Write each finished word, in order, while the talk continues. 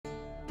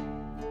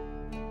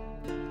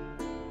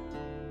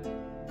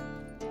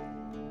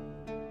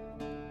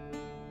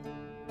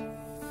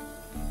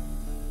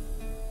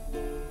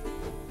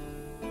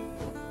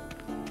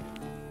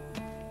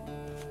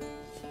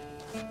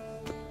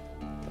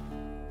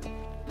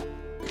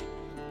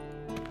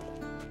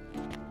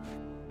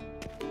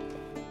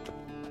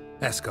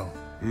Eskel.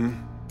 Hmm?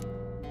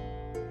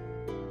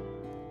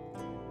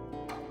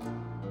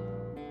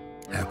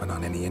 Happen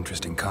on any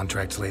interesting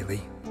contracts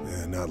lately?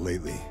 Yeah, not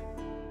lately.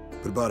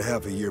 But about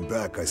half a year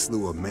back, I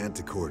slew a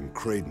manticore in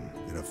Creighton,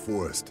 in a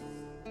forest.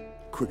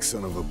 Quick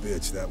son of a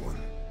bitch, that one.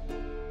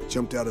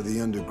 Jumped out of the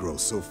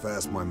undergrowth so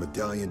fast my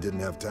medallion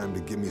didn't have time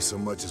to give me so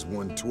much as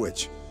one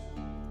twitch.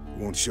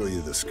 Won't show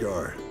you the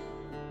scar.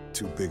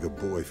 Too big a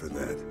boy for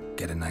that.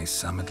 Get a nice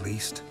sum at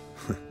least?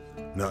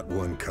 Not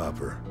one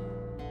copper.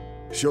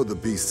 Showed the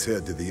beast's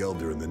head to the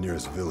elder in the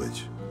nearest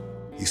village.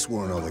 He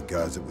swore on all the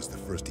gods it was the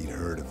first he'd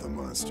heard of the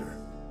monster.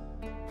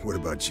 What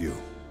about you?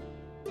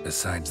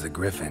 Besides the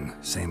griffin,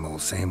 same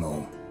old, same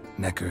old.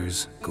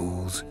 Neckers,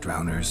 ghouls,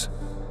 drowners.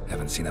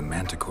 Haven't seen a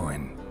manticore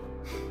in...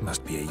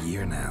 must be a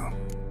year now.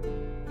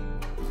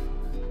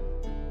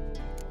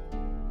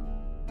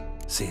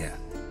 See ya.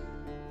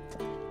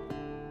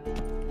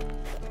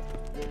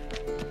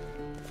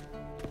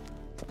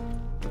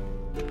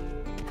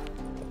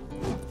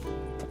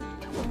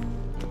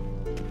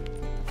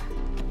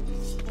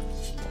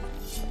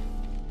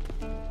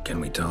 Can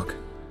we talk?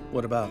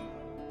 What about?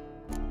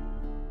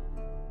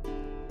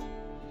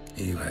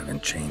 You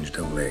haven't changed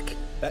a lick.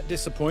 That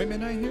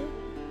disappointment I hear?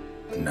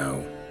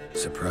 No.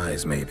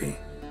 Surprise, maybe.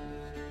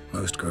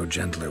 Most grow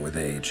gentler with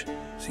age.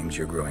 Seems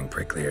you're growing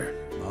pricklier.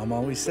 Mom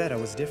always said I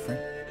was different.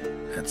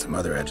 Had some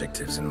other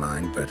adjectives in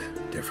mind, but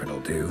different'll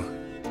do.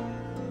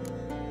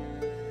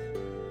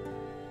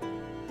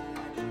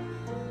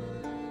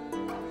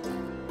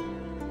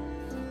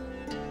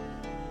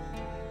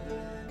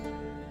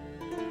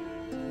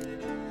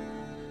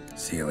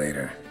 See you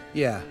later.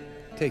 Yeah,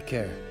 take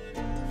care.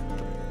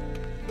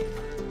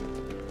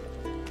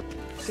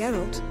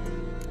 Geralt?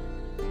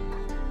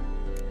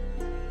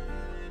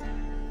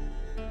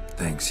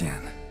 Thanks,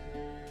 Yen.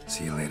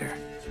 See you later.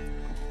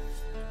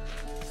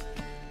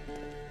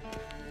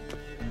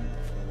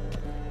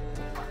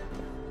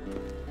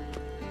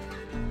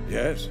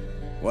 Yes?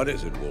 What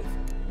is it, Wolf?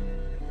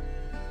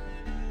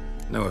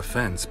 No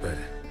offense, but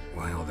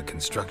why all the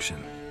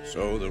construction?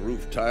 So the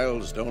roof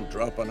tiles don't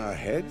drop on our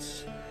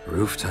heads?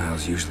 Roof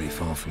tiles usually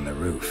fall from the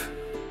roof.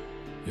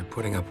 You're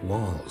putting up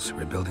walls,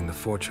 rebuilding the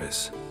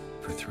fortress.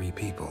 For 3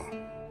 people.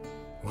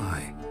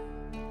 Why?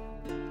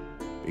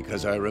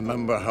 Because I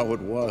remember how it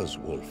was,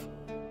 Wolf.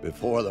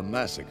 Before the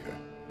massacre.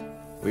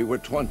 We were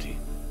 20,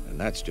 and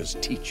that's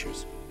just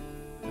teachers.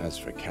 As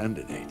for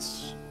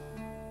candidates,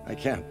 I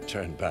can't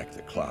turn back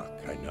the clock,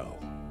 I know.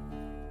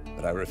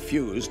 But I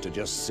refuse to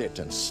just sit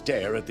and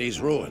stare at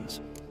these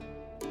ruins.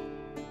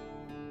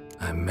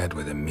 I'm met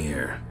with a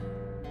mirror.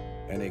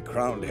 Any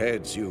crowned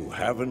heads you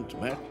haven't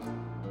met?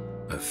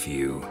 A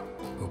few.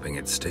 Hoping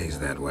it stays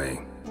that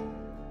way.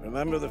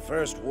 Remember the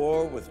first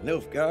war with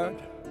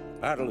Nilfgaard?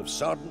 Battle of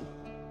Sodden?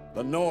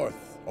 The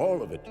North,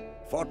 all of it,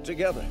 fought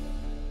together.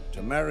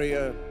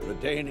 Temeria,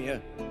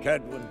 Redania,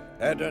 Kedwen,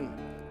 Edirn,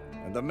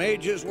 and the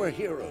mages were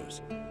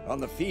heroes. On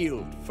the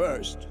field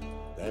first,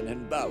 then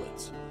in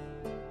ballads.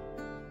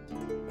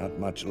 Not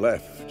much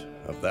left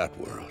of that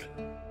world.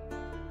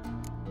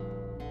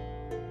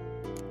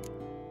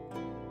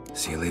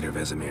 See you later,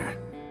 Vesemir.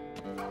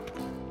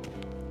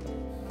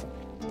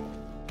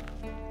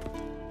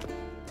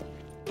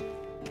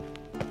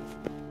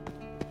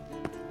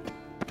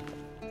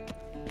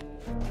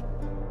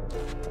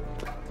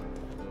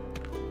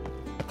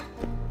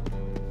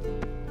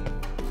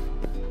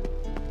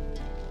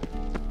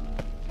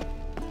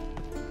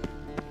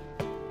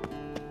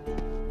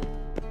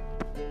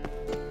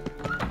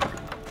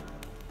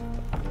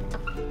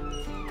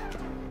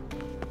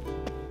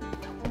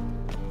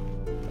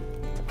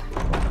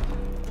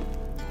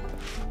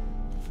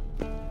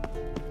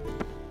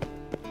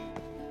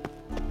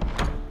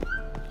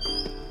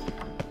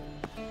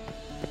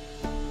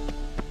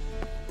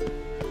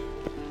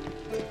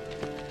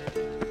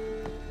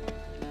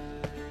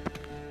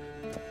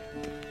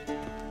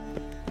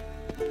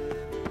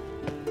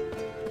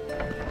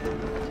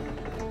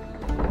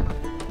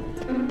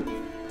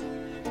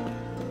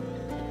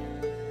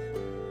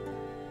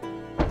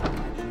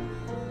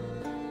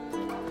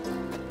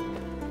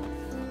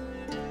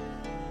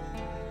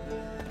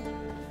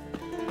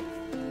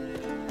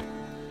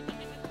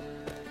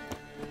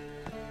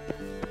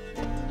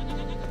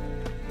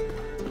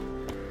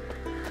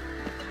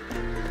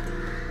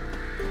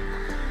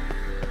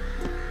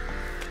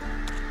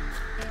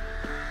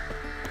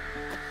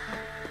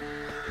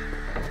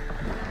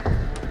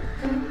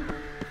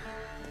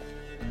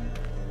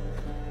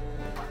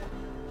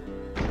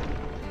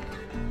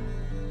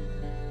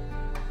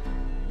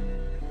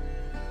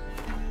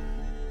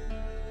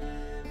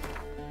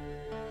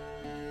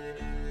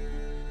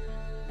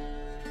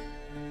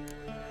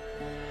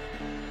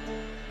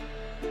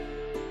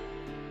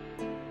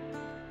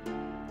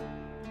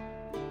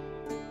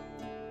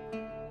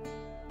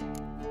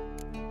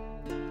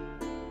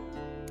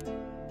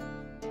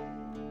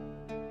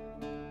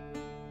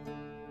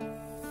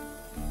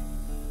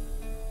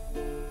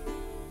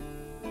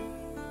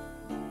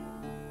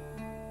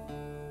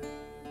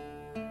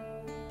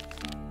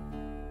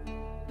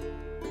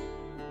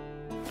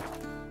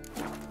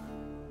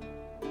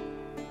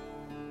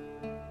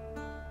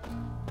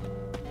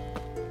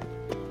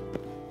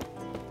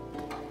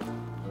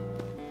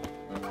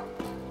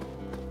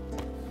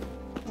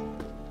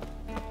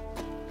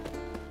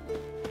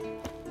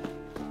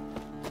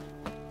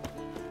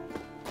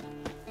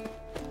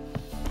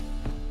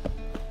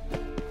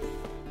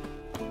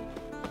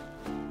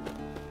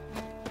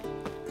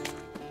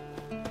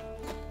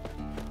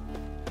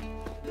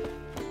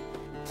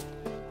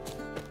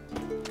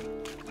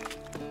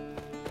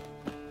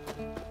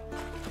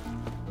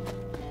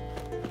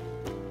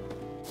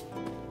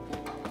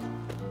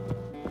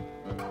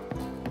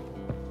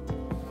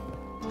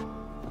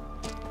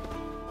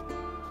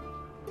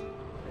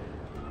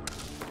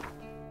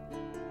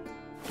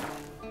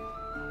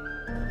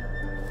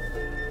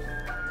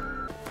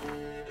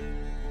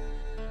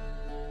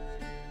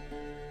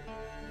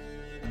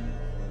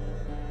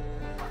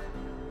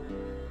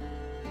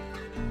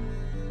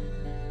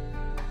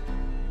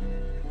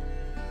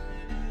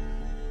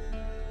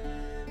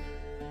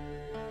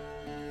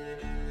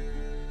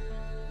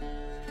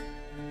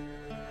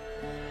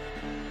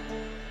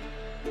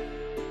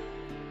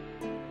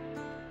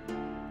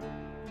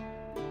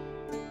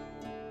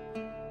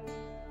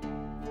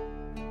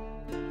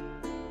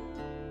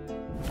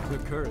 The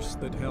curse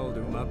that held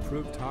Uma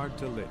proved hard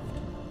to lift,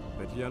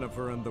 but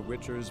Yennefer and the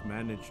Witchers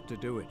managed to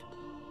do it.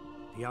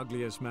 The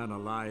ugliest man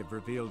alive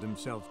revealed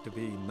himself to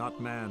be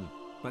not man,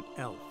 but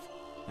elf,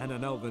 and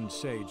an elven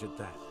sage at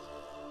that.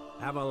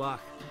 Avalach,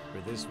 for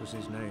this was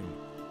his name,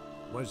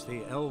 was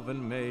the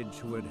elven mage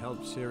who had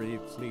helped CERY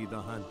flee the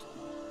hunt,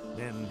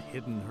 then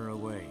hidden her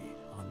away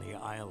on the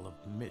Isle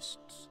of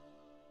Mists.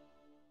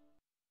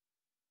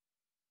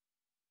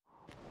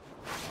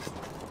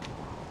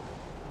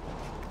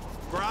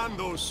 Grand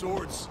those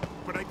swords,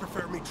 but I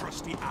prefer me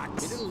trusty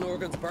axe. Little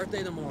Norgan's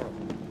birthday tomorrow.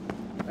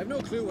 I've no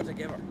clue what to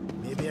give her.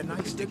 Maybe a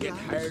nice To get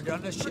hired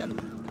on a ship.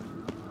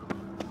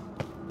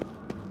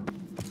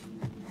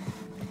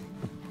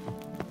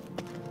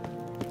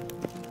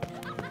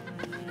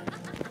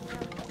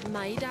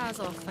 My dad's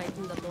off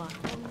fighting the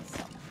Black Ones.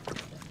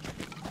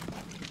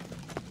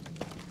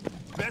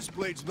 Best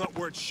blade's not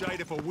worth shite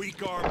if a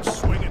weak arm's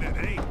swinging it,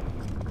 eh?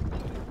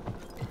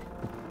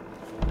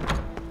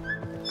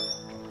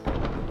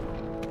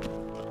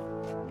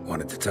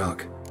 Wanted to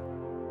talk.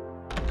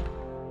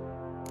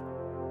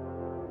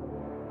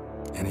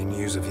 Any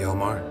news of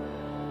Hjalmar?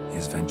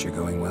 His venture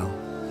going well?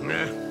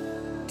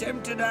 Nah.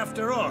 Tempted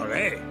after all,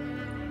 eh?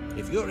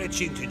 If you're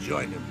itching to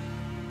join him,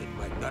 it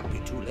might not be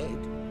too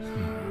late.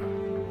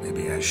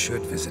 Maybe I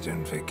should visit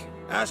Unvik.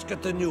 Ask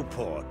at the new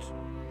port.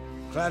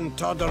 Clan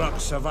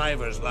Todorok's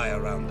survivors lie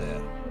around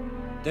there.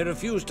 They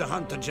refuse to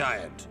hunt the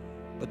giant,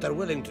 but they're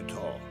willing to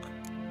talk.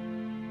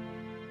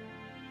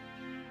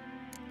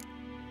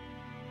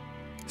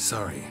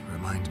 Sorry,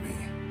 remind me.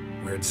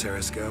 Where'd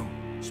Ceres go?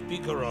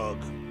 Speakerog.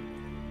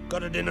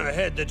 Got it in her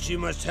head that she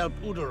must help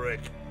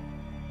Udalryk.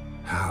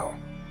 How?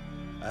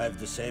 I have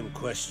the same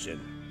question.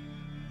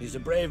 He's a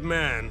brave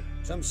man.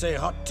 Some say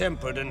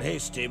hot-tempered and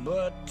hasty,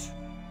 but...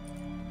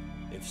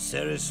 if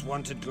Ceres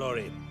wanted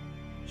glory,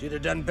 she'd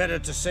have done better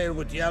to sail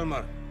with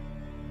Hjalmar.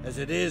 As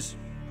it is,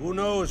 who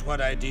knows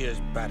what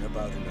ideas bat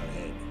about in her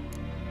head.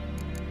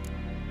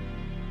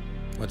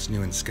 What's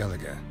new in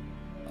Skellige?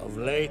 Of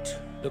late,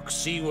 look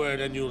seaward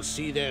and you'll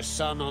see their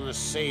sun on a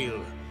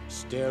sail,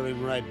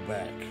 staring right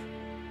back.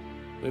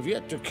 We've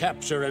yet to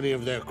capture any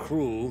of their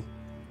crew,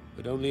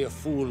 but only a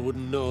fool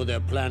wouldn't know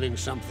they're planning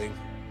something.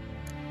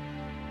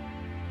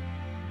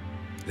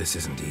 This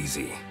isn't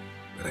easy,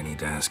 but I need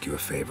to ask you a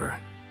favor.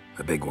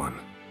 A big one.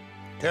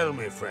 Tell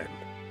me, friend.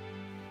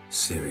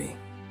 CERY.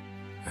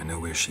 I know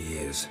where she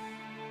is,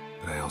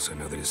 but I also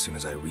know that as soon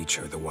as I reach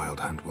her, the Wild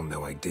Hunt will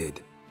know I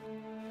did.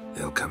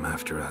 They'll come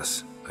after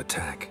us,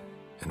 attack,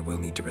 and we'll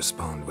need to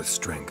respond with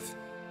strength.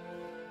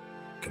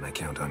 Can I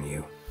count on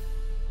you?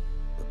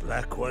 The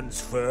Black Ones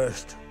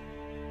first,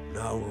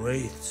 now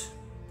Wraiths.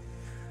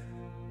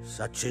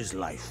 Such is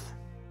life.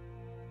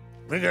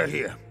 Bring her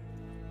here,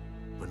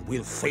 and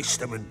we'll face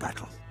them in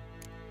battle.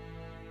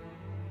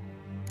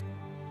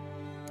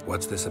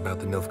 What's this about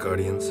the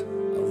Nilfgaardians?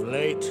 Of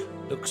late,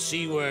 look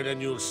seaward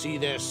and you'll see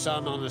their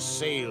sun on a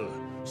sail,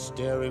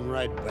 staring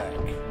right back.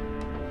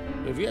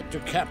 We've yet to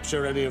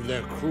capture any of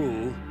their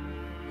crew,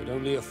 but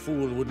only a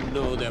fool wouldn't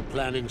know they're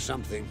planning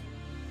something.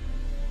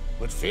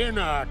 But fear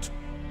not,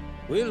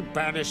 we'll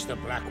banish the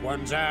Black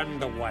Ones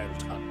and the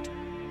Wild Hunt.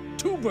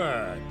 Two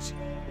birds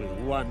with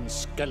one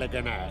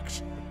skeleton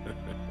axe.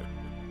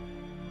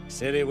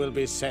 CERY will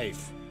be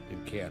safe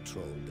in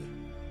Caertrode.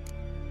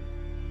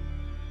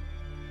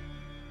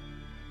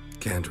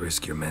 Can't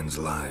risk your men's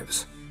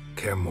lives.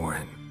 Kaer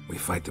Morhen, we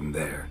fight them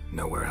there,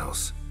 nowhere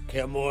else.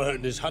 Kaer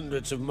Morhen is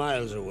hundreds of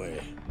miles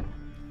away.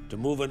 To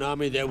move an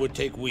army there would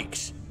take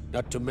weeks.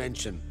 Not to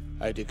mention,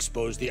 I'd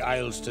expose the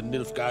Isles to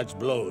Nilfgaard's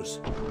blows.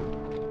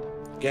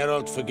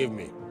 Geralt, forgive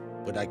me,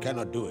 but I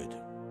cannot do it.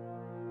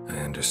 I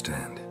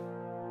understand.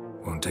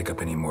 Won't take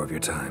up any more of your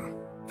time.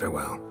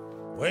 Farewell.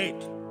 Wait.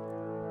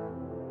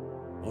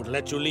 Won't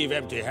let you leave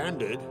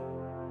empty-handed.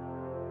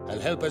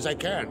 I'll help as I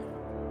can.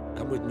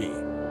 Come with me.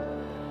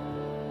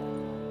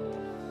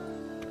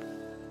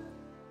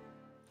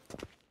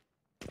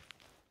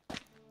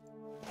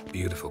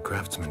 Beautiful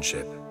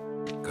craftsmanship.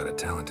 Got a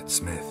talented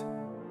smith.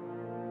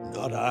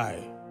 Not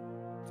I.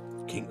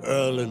 King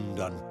Erland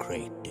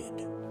Uncrate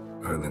did.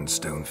 Erland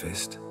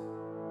Stonefist?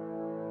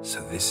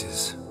 So this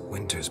is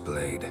Winter's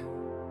blade.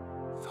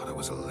 Thought it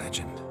was a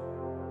legend.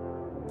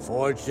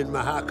 Forged in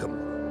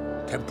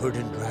Mahakam, tempered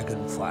in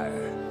dragon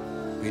fire.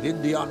 Been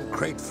in the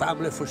Uncrate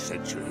family for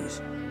centuries.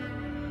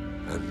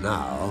 And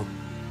now,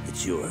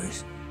 it's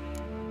yours.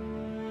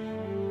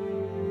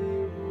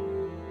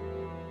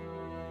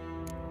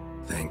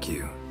 Thank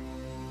you.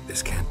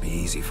 This can't be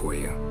easy for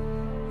you.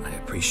 I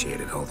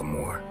appreciate it all the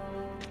more.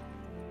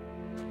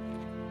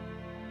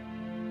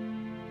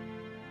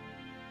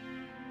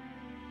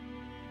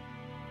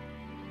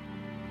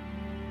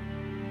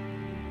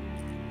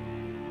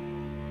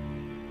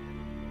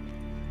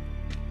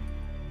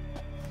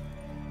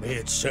 May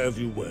it serve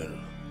you well.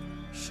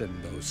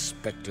 Send those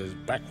specters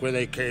back where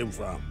they came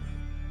from.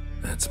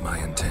 That's my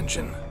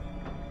intention.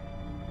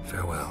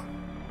 Farewell.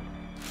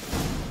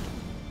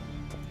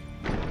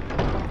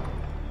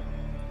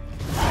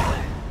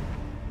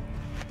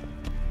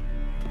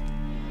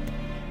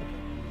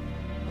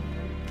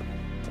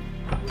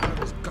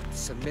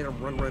 guts and made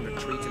him run around a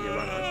tree till you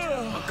ran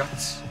out. My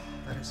guts,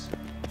 that is.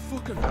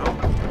 Fucking hell.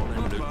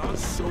 Them Luke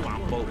was so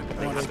humble.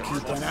 They had to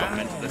keep an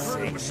eye into the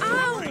same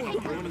story.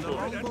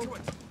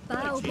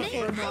 Bow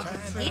before mortal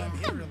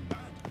take them.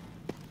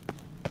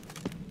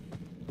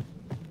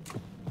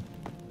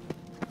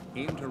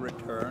 Aim to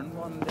return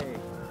one day.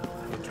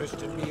 You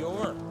twisted me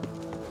o'er.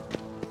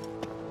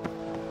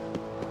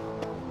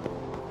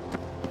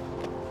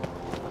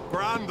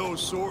 Grand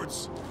those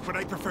swords, but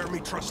I prefer me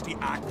trusty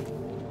axe.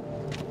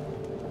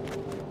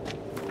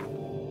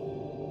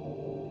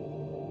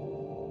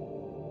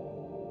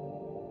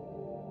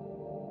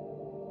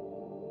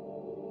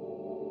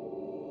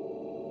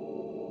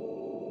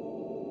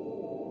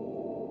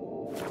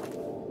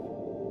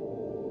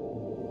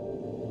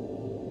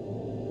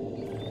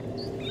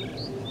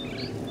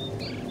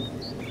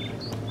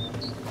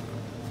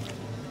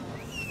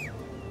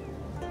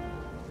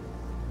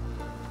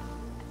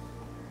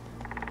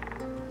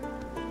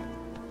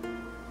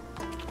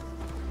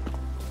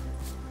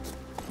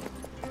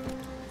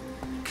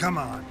 Come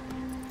on.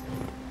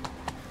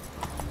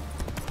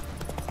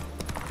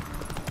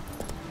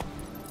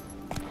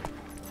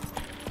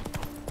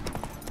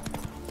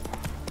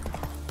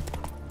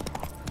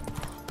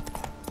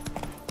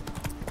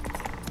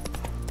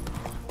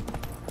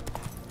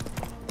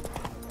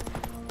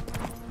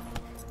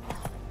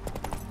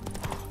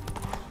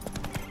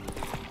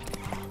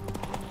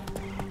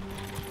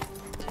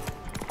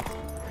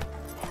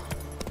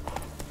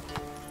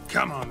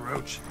 Come on,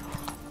 Roach.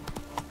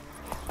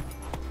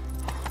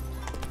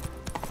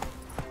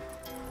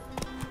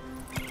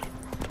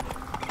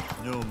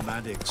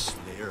 Nomadic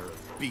slayer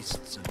of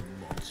beasts and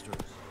monsters.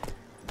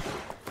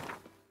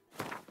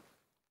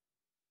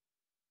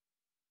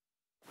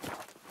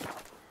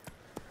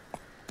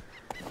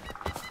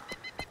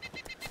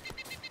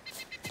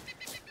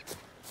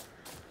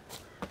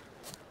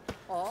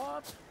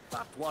 Oh,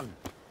 that one.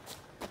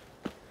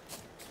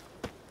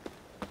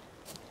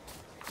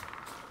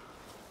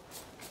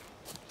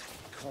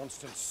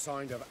 Constant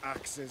sound of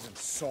axes and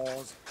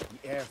saws,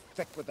 the air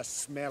thick with the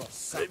smell of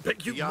sap.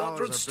 But you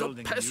moderns stop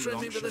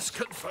pestering me with this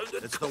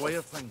confounded It's the way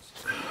of things.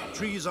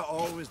 Trees are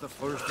always the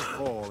first to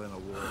fall in a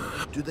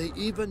war. Do they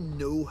even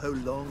know how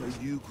long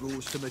a yew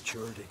grows to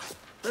maturity?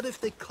 That if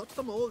they cut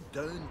them all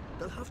down,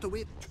 they'll have to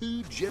wait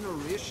 2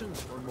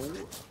 generations or more.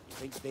 You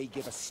think they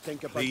give a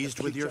stink about Pleased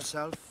the with future?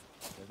 yourself,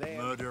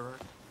 murderer?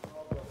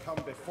 Will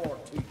come before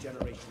 2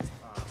 generations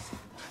pass.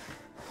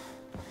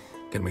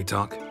 Can we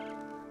talk?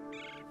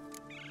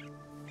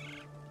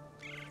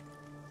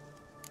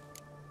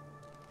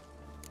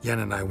 Yen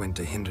and I went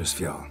to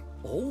Hindersfjall.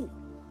 Oh,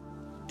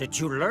 did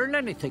you learn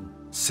anything?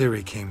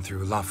 CERY came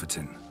through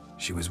Lofoten.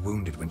 She was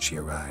wounded when she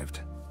arrived.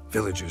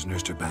 Villagers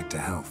nursed her back to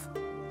health.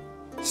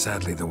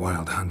 Sadly, the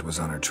Wild Hunt was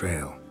on her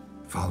trail.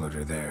 Followed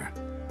her there.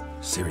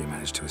 CERY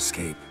managed to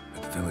escape,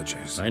 but the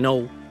villagers... I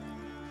know.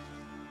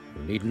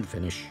 You needn't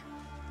finish.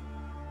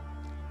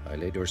 I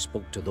later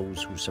spoke to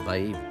those who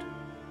survived.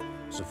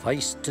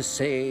 Suffice to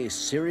say,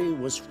 CERY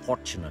was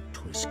fortunate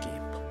to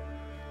escape.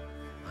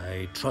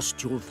 I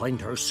trust you'll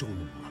find her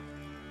soon.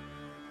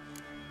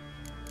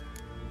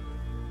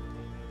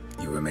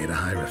 You were made a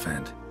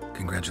Hierophant.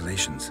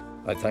 Congratulations.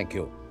 I thank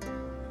you.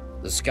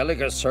 The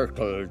Skellige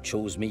Circle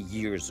chose me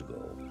years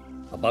ago,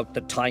 about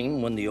the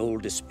time when the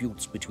old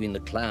disputes between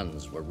the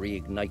clans were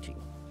reigniting.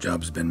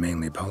 Job's been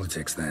mainly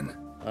politics then.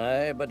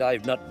 Aye, but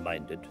I've not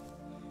minded.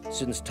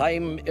 Since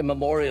time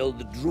immemorial,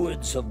 the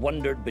Druids have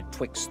wandered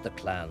betwixt the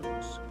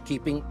clans,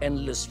 keeping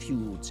endless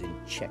feuds in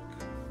check.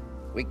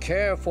 We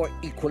care for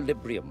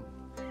equilibrium,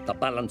 the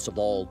balance of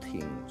all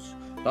things,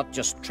 not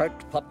just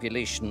trout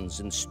populations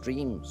and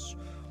streams.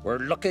 We're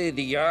lucky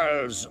the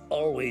Jarls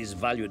always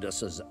valued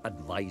us as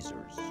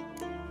advisors.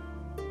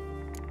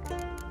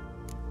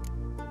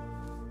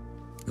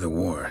 The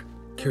war.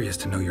 Curious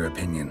to know your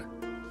opinion.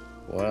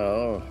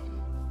 Well,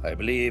 I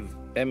believe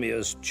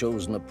Emmir's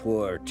chosen a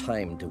poor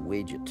time to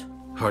wage it.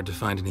 Hard to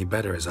find any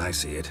better as I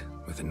see it,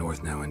 with the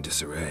North now in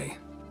disarray.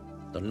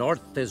 The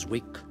North is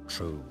weak,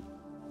 true.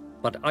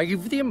 But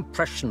I've the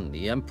impression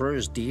the Emperor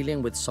is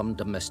dealing with some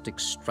domestic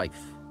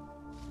strife.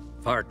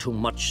 Far too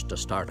much to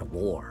start a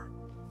war.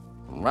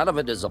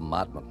 Radovid is a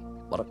madman,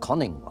 but a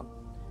cunning one.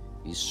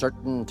 He's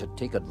certain to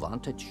take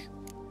advantage.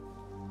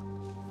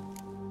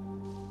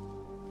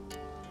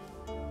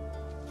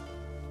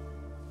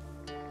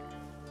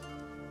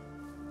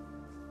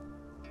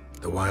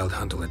 The Wild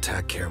Hunt will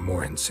attack Kaer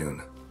Morhen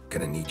soon.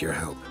 Gonna need your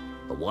help.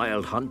 The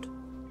Wild Hunt?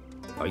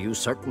 Are you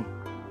certain?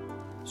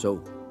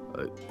 So,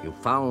 you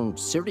found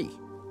CERY?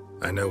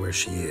 I know where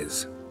she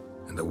is,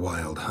 and the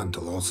Wild Hunt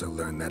will also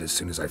learn that as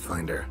soon as I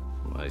find her.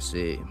 I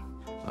see.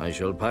 I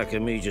shall pack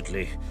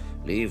immediately.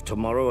 Leave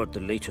tomorrow at the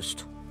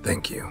latest.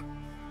 Thank you.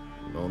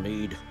 No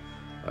need.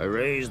 I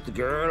raised the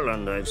girl,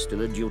 and I've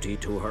still a duty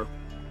to her.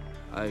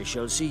 I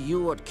shall see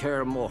you at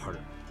Kaer Morhen.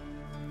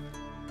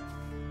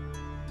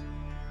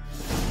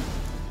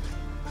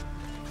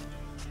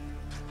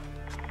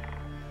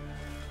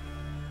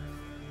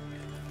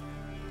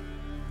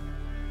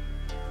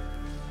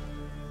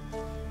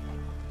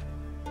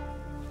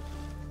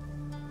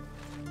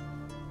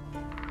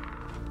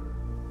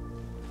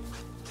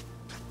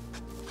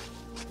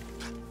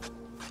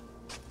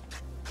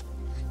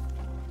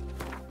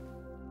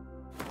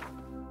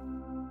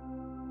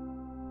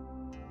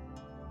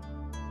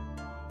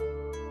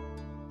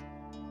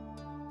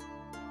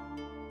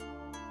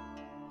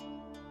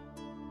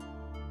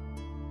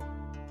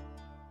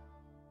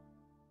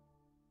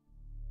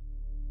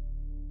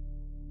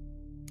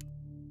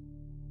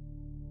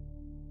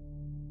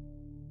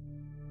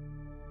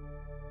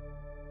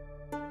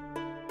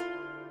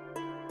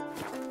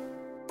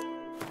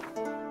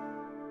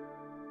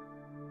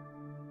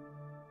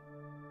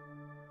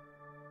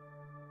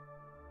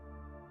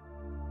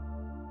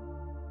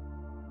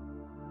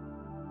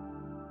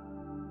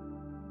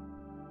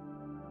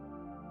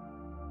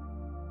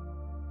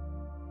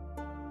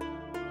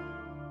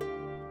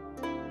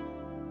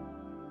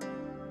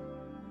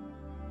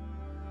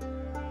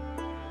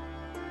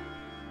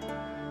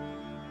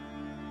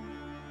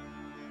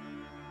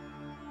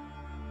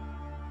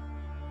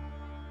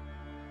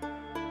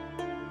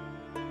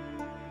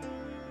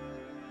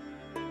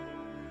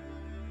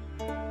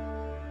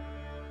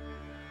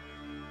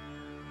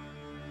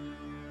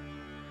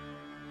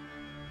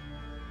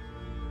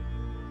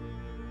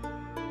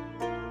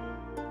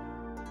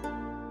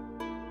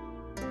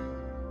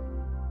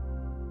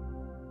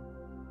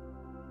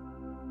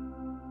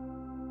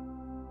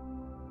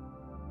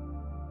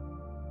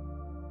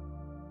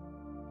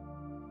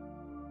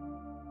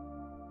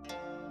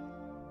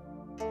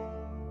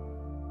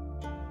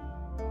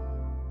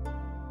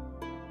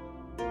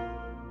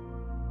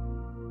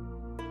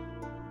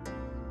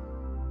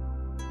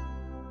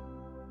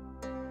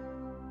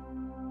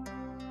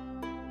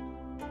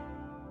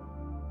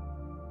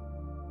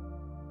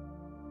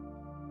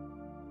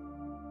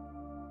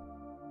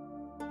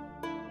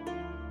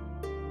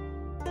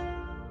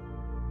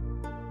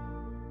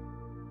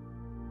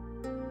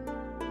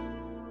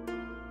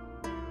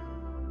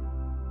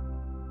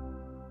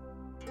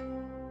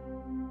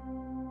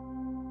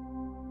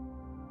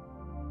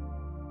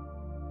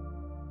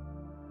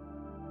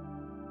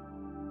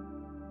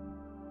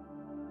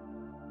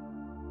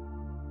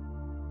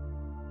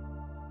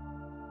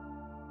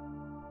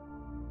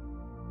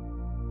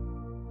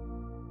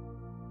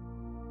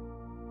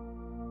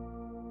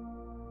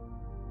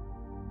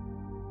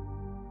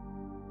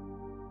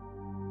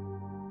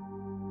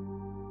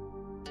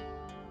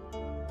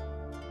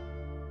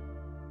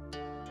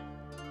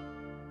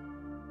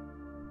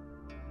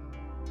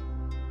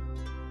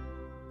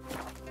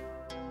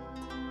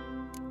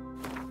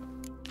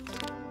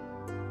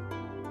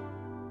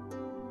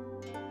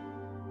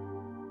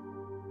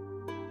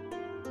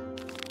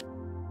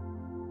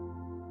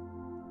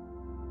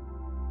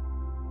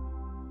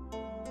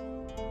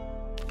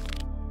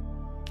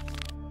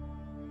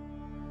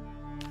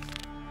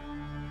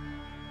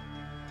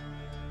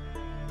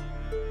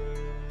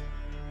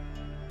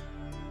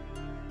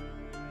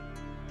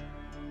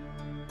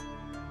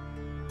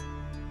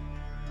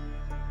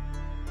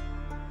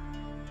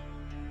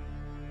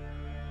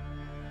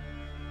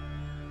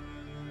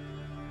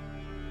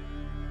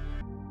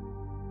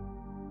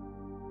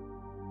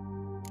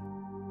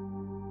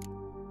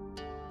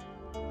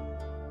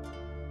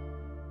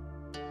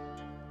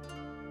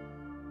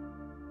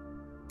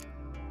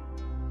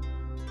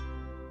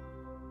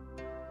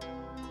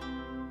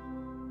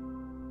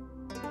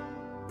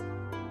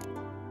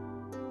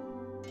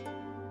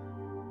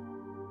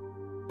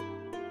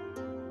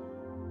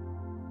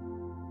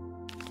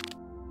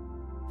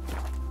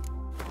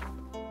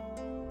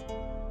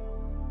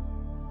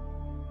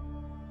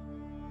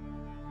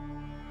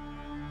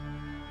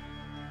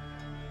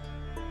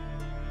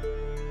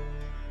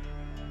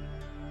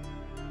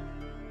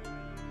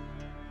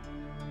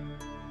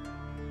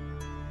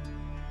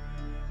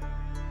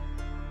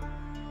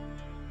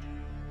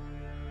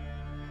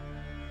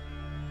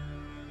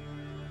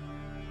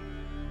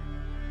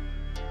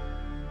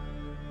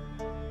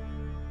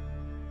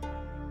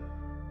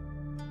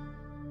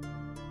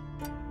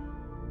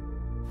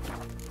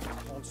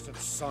 Constant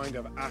sound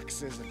of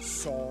axes and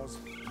saws,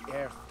 the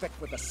air thick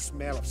with the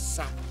smell of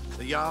sap.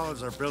 The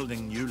Jarls are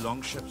building new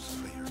longships.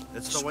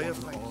 It's the way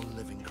of all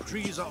living.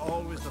 Trees are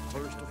always the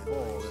first to fall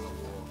in a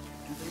war.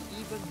 Do they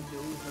even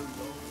know how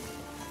long?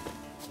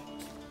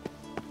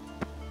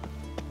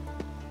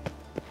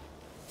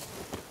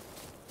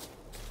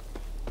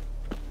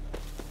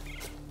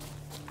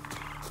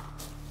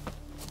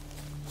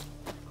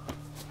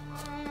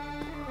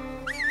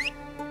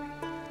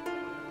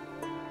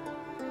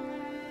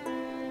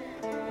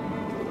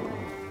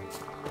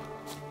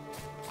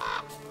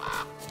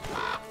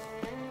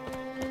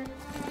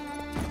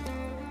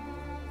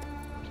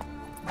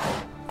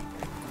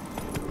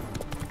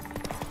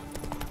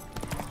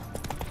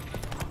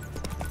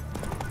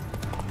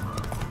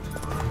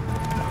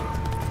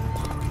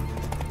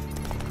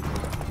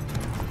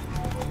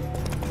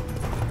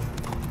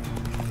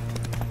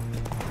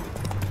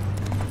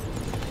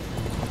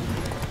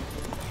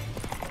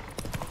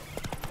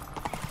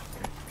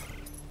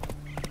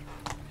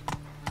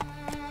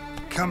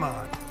 Come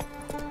on.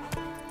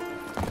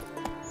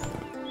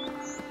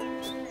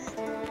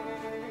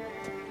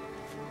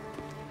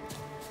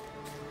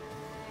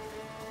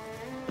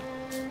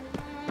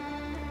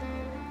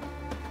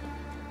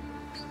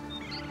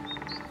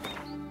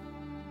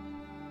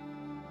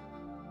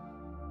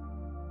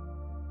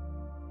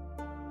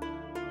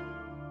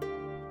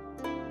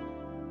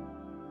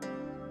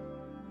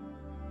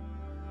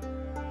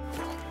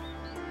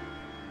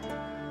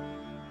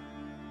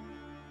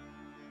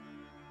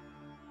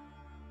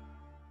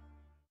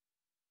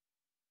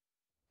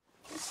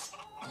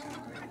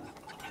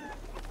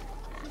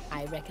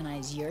 I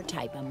recognize your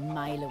type a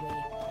mile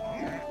away.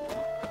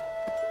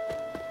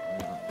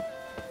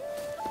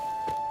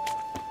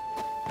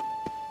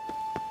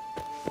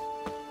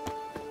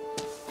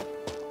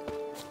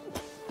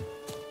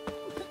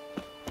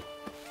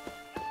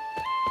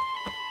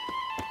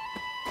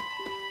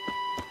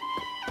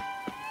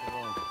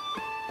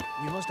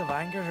 We must have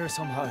angered her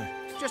somehow.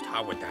 Just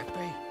how would that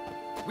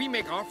be? We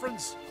make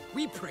offerings,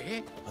 we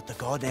pray. But the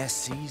goddess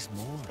sees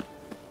more.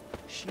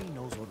 She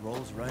knows what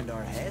rolls around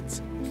our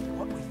heads,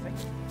 what we think.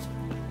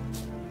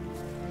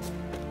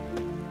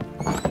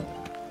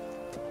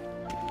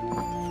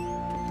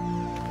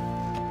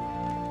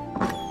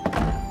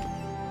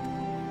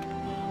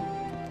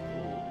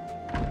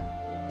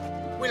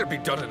 We'll be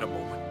done in a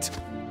moment.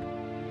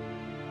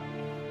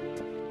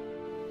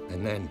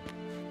 And then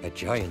a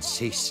giant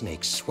sea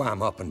snake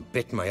swam up and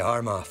bit my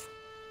arm off.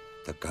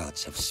 The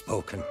gods have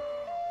spoken.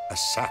 A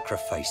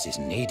sacrifice is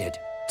needed.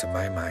 To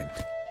my mind,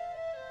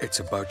 it's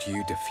about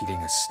you defeating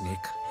a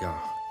snake, Jarl.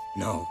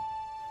 No,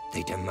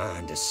 they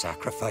demand a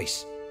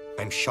sacrifice.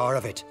 I'm sure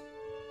of it.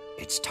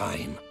 It's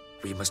time.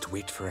 We must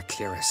wait for a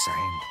clearer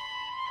sign.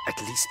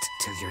 At least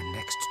till your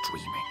next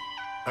dreaming.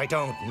 I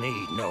don't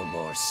need no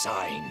more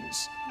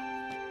signs.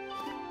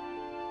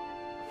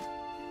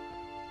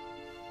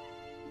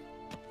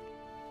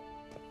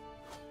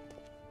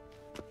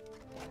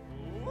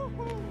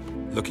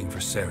 Looking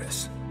for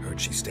Ceres. Heard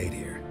she stayed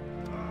here.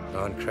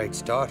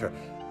 Loncrate's daughter.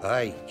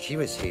 Aye, she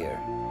was here.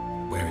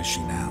 Where is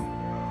she now?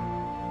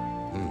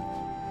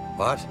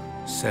 What?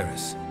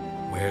 Ceres.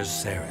 Where's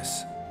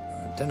Ceres?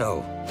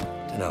 Dunno.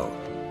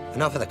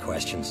 Enough of the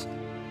questions.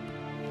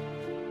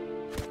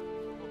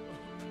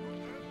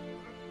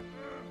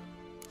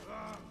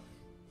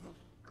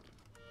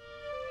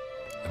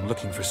 I'm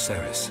looking for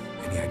Ceres.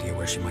 Any idea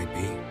where she might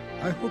be?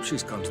 I hope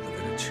she's gone to the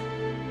village.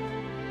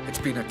 It's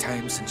been a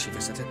time since she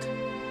visited.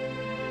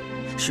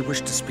 She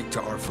wished to speak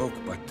to our folk,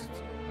 but...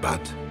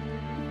 But?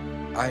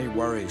 I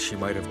worry she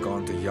might have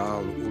gone to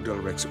Jarl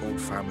UDALRYK'S old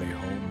family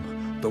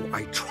home, though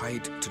I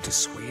tried to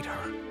dissuade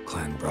her.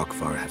 Clan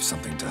Brockvar have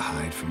something to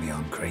hide from the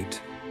Oncrate?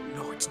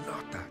 No, it's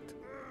not that.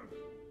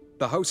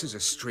 The house is a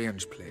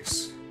strange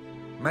place.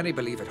 Many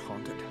believe it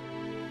haunted.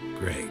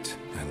 Great.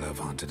 I love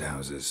haunted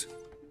houses.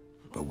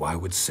 But why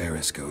would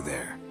Ceres go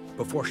there?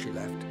 Before she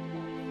left,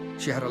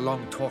 she had a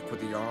long talk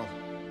with the Jarl.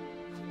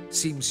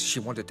 Seems she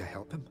wanted to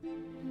help him.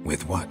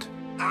 With what?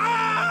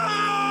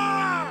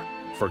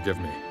 Forgive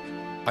me.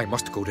 I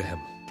must go to him.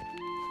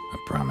 A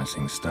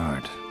promising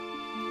start.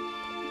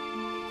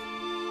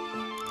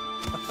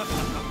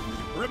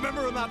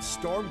 Remember when that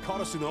storm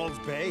caught us in All's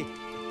Bay?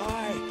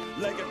 Aye,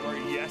 like it were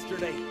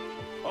yesterday.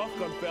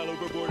 Ofcom fell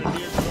overboard and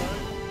near drowned.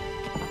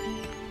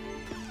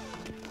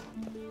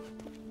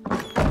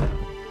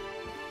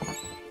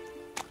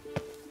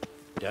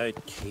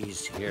 Doubt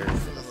he's here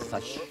for the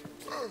fish.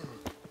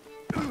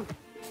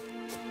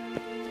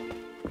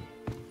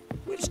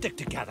 We'll stick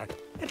together.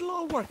 It'll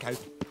all work out.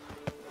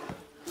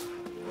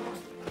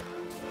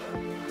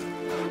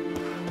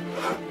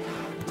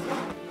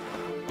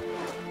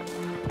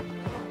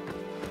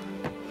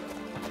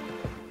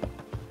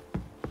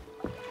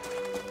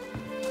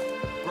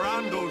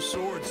 Grand those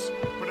swords,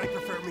 but I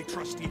prefer me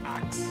trusty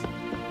axe.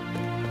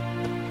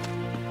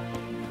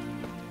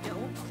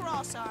 Don't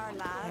cross our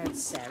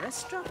lads.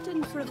 Ceres dropped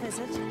in for a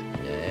visit.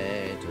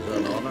 Yea, it was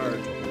an honor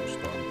to host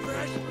on.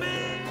 Fresh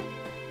man!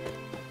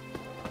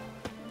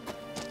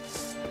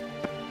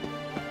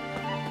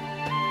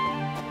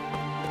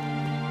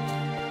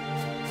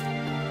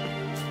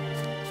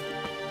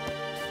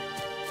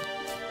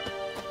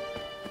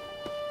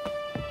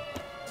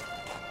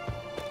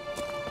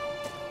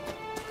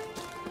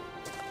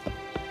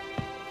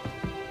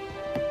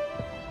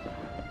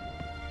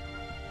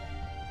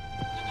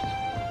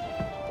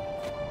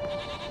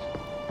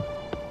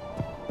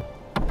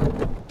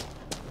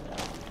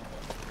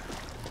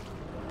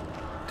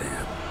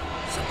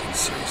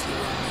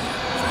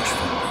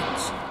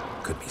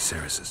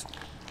 Ceres's.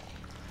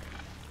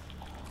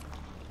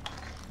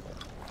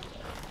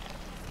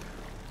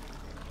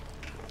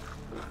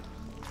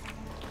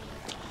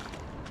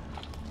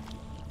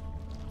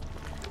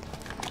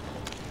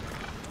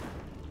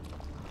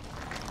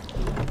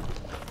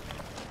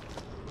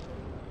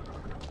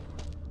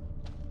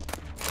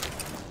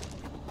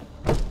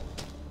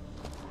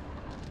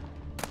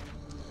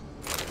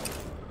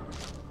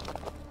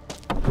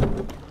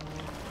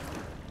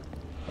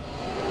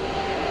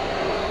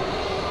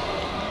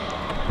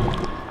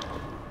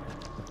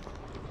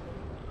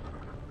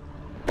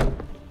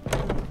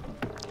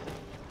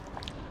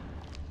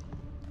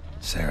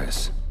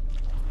 Ceres.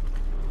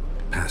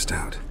 Passed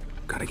out.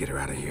 Gotta get her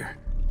out of here.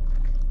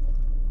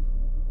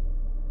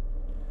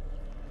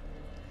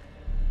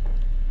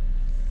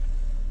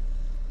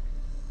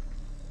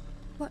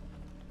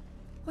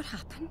 What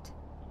happened?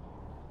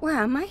 Where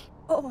am I?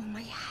 Oh,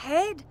 my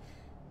head.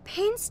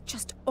 Pain's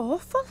just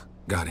awful.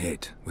 Got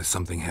hit with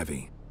something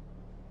heavy.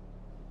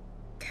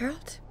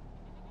 Geralt?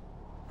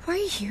 Why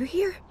are you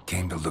here?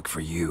 Came to look for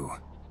you.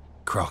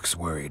 Croc's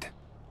worried.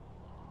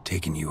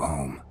 Taking you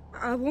home.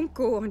 I won't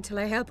go until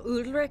I help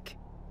Udalryk.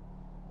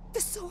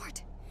 The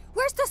sword!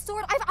 Where's the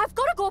sword? I've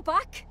got to go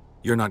back!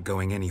 You're not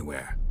going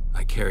anywhere.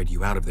 I carried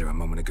you out of there a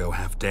moment ago,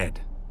 half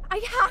dead.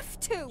 I have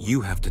to!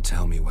 You have to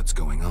tell me what's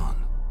going on.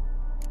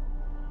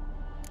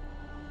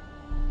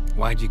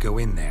 Why'd you go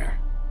in there?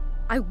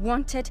 I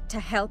wanted to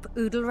help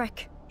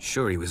Udalryk.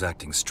 Sure, he was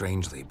acting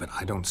strangely, but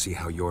I don't see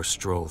how your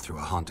stroll through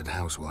a haunted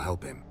house will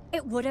help him.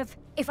 It would have,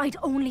 if I'd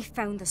only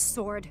found the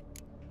sword.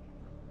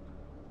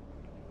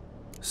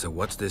 So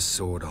what's this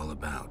sword all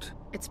about?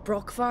 It's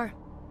Brokvar,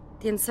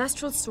 the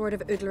ancestral sword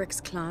of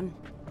Udalryk's clan.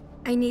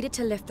 I needed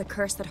to lift the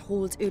curse that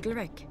holds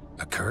Udalryk.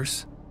 A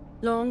curse?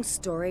 Long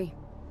story.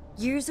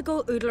 Years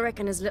ago, Udalryk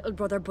and his little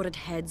brother butted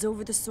heads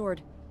over the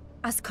sword.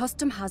 As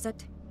custom has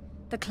it,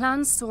 the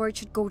clan's sword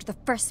should go to the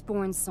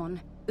firstborn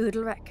son,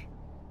 Udalryk.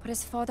 But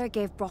his father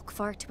gave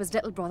Brokvar to his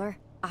little brother,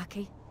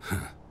 Aki.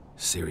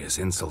 Serious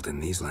insult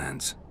in these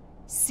lands.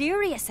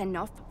 Serious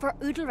enough for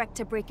Udalryk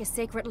to break a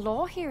sacred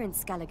law here in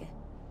Skellige.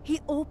 He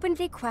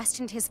openly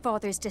questioned his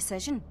father's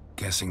decision.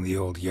 Guessing the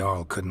old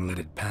Jarl couldn't let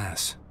it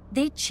pass.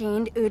 They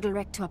chained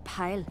Udalryk to a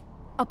pile,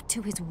 up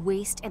to his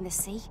waist in the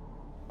sea.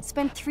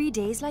 Spent 3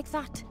 days like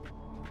that.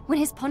 When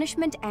his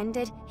punishment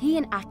ended, he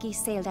and Aki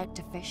sailed out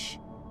to fish.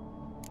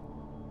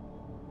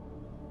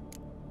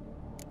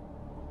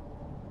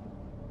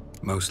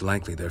 Most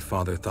likely their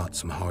father thought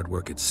some hard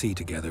work at sea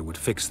together would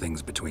fix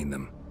things between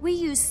them. We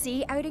use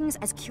sea outings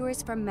as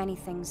cures for many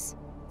things.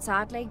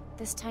 Sadly,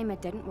 this time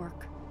it didn't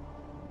work.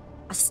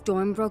 A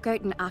storm broke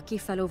out and Aki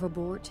fell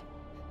overboard.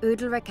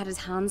 Udalryk had his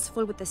hands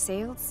full with the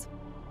sails.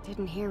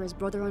 Didn't hear his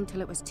brother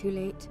until it was too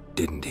late.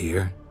 Didn't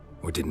hear?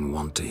 Or didn't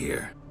want to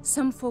hear?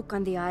 Some folk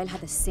on the Isle had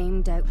the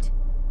same doubt,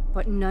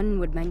 but none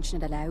would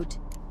mention it aloud.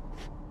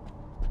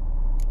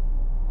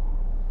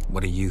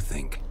 What do you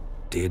think?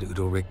 Did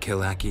Udalryk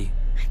kill Aki?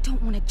 I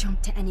don't want to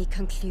jump to any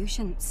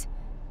conclusions,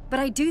 but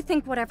I do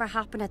think whatever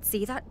happened at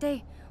sea that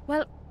day,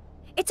 well,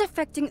 it's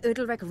affecting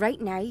Udalryk right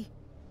now.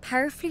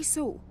 Powerfully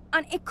so.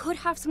 And it could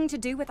have something to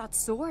do with that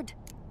sword.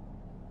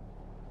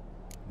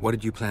 What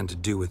did you plan to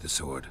do with the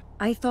sword?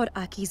 I thought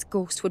Aki's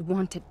ghost would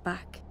want it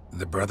back.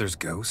 The brother's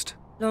ghost?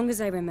 Long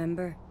as I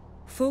remember,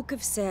 folk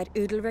have said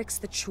Udalryk's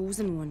the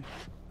chosen one.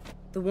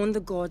 The one the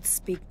gods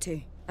speak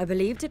to. I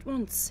believed it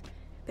once.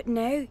 But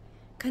now,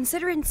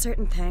 considering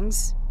certain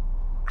things,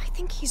 I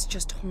think he's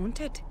just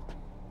haunted.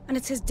 And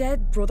it's his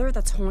dead brother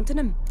that's haunting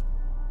him.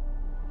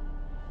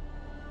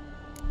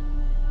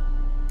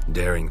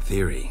 Daring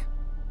theory.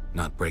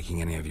 Not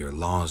breaking any of your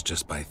laws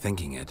just by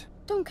thinking it.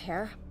 Don't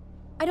care.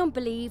 I don't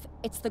believe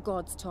it's the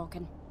gods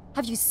talking.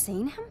 Have you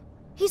seen him?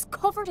 He's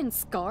covered in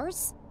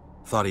scars.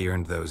 Thought he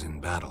earned those in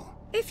battle.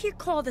 If you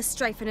call the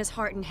strife in his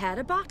heart and head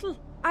a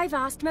battle, I've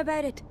asked him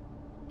about it.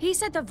 He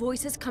said the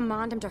voices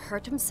command him to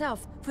hurt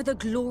himself for the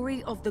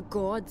glory of the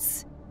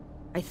gods.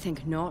 I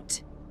think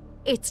not.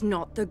 It's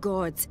not the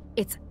gods,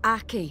 it's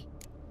Aki.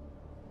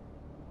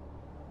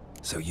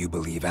 So you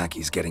believe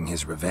Aki's getting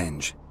his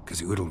revenge,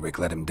 because Udalryk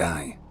let him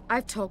die?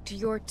 I've talked to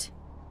Yort.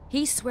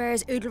 He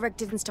swears Udalryk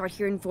didn't start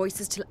hearing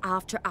voices till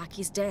after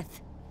Aki's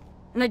death.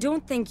 And I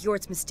don't think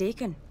Yort's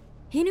mistaken.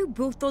 He knew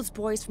both those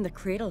boys from the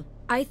cradle.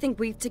 I think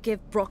we've to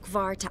give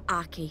Brokvar to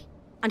Aki,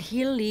 and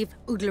he'll leave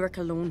Udalryk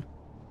alone.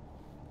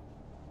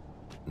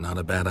 Not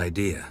a bad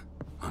idea,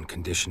 on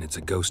condition it's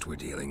a ghost we're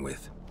dealing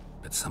with.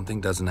 But something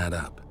doesn't add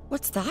up.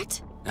 What's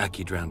that?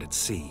 Aki drowned at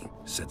sea,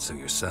 said so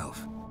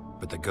yourself.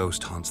 But the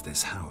ghost haunts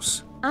this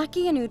house.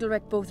 Aki and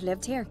Udalryk both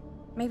lived here.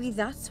 Maybe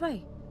that's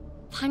why.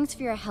 Thanks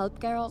for your help,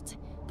 Geralt,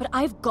 but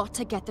I've got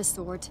to get the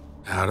sword.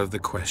 Out of the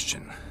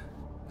question.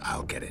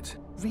 I'll get it.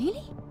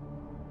 Really?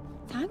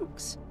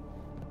 Thanks.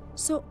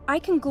 So I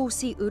can go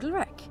see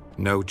Udalryk?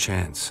 No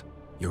chance.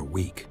 You're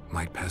weak.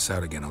 Might pass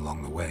out again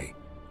along the way.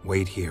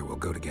 Wait here, we'll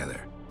go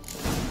together.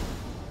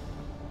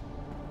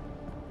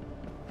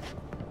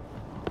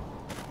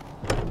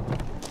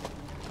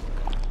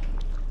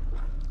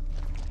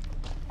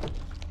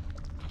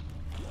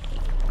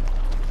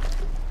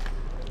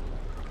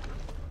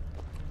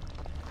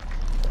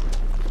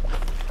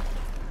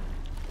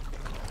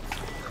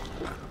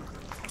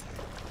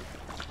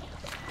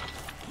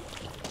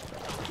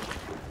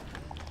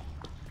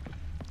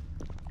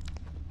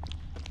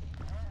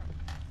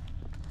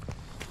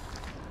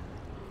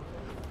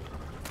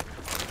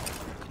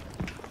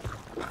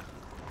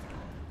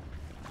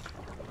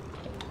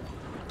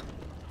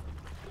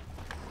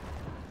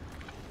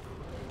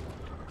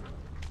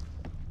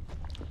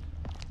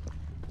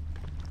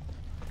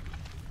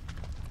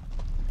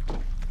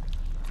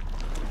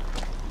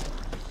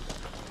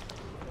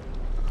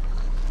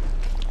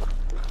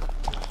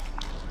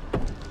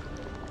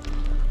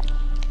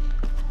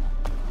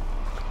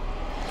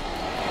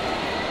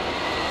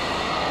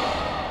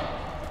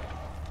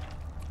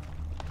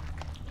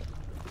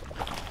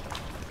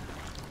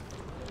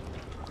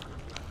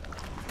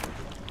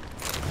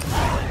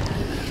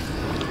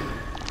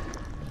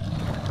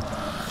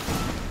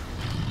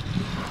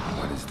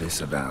 this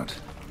about?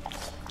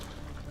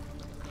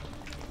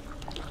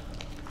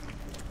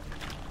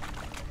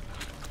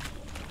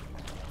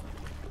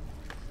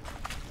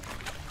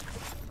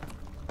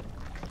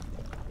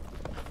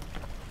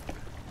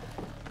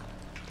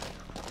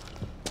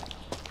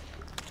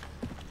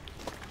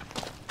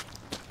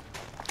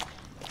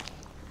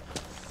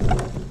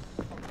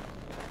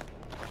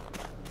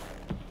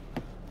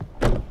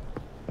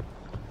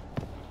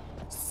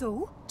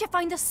 So? Did you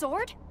find the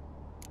sword?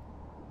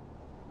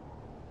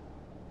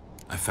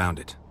 I found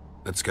it.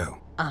 Let's go.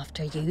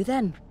 After you,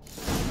 then.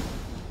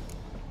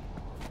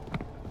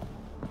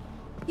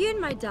 You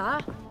and my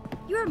dad,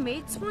 you were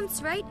mates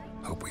once, right?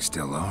 Hope we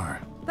still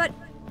are. But,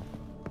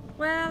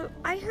 well,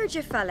 I heard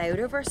you fell out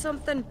over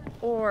something.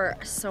 Or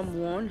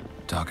someone.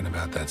 Talking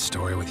about that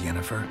story with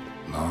Yennefer?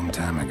 Long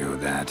time ago,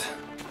 that.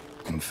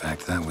 In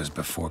fact, that was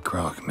before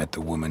Croc met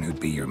the woman who'd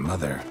be your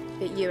mother.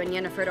 But you and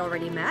Yennefer had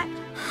already met?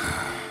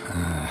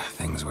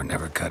 Things were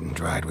never cut and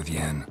dried with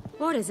Yen.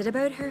 What is it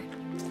about her?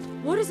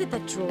 What is it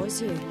that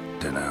draws you?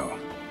 Dunno.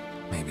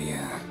 Maybe,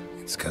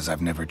 it's 'cause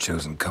I've never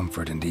chosen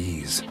comfort and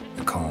ease,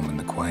 the calm and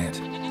the quiet.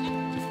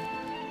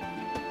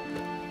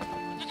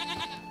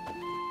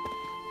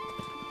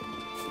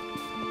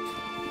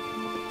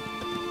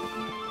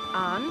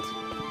 And?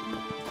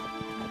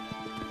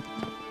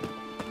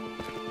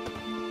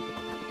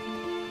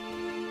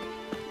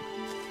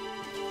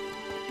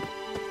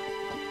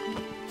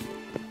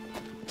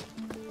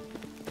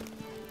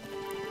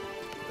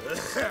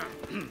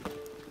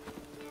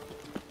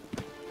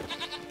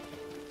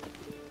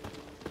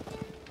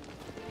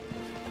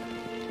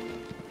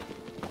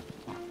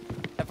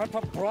 If it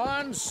were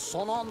Bran's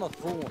son on the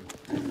throne,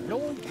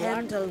 no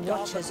Pendle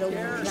watches over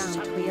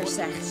land where you're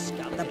set.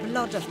 The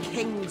blood of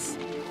kings.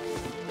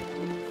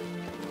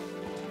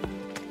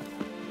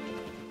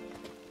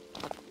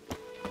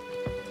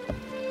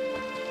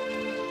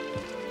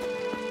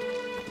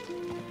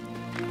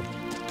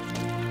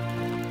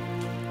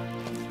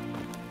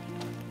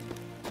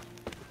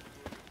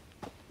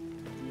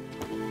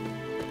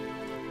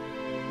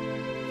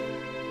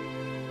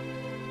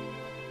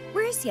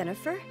 Where's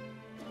Yennefer?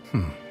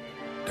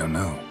 Don't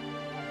know.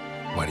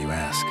 Why do you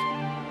ask?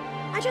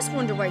 I just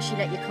wonder why she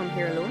let you come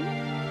here alone.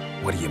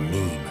 What do you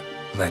mean,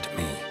 let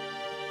me?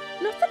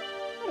 Nothing.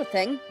 Not a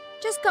thing.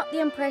 Just got the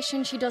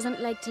impression she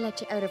doesn't like to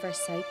let you out of her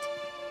sight.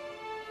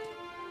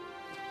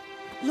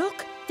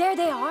 Look, there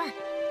they are.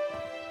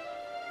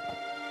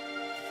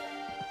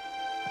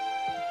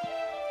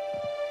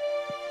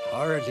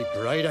 Horridly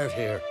bright out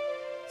here.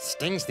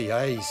 Stings the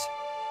eyes.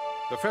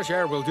 The fresh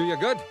air will do you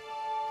good.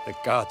 The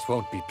gods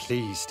won't be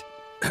pleased.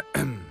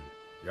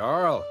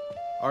 Jarl,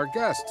 our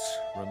guests,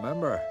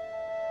 remember.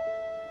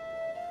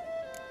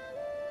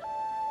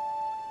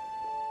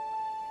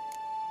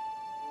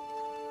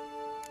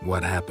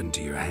 What happened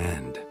to your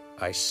hand?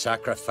 I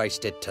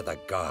sacrificed it to the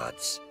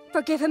gods.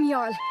 Forgive him,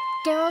 Jarl.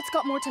 Geralt's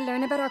got more to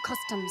learn about our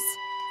customs.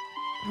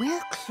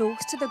 We're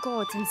close to the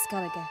gods in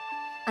Skellige,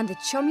 and the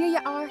chummier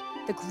you are,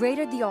 the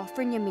greater the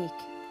offering you make.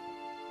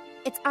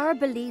 It's our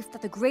belief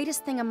that the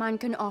greatest thing a man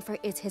can offer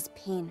is his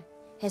pain,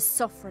 his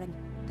suffering,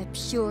 the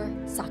pure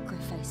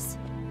sacrifice.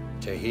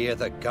 To hear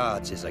the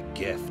gods is a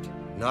gift,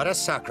 not a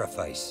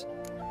sacrifice.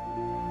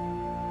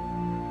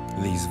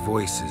 These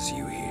voices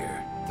you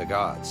hear. The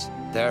gods,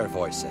 their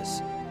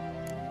voices.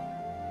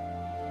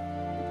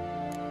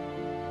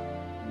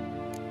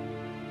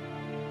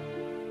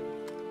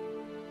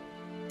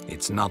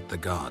 It's not the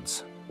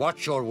gods.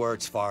 Watch your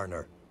words,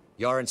 foreigner.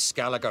 You're in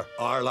Skellige,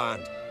 our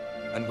land,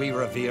 and we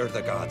revere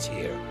the gods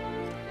here.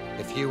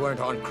 If you weren't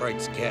on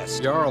Cright's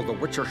guest... Jarl, the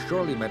Witcher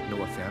surely meant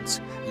no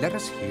offense. Let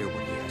us hear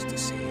what he has to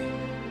say.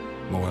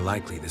 More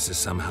likely, this is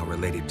somehow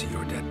related to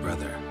your dead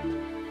brother.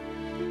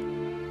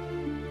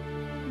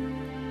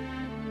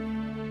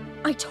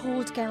 I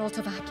told Geralt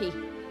of Aki.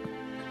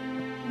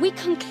 We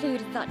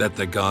concluded that... That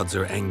the gods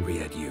are angry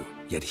at you,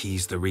 yet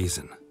he's the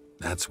reason.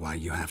 That's why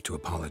you have to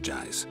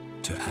apologize.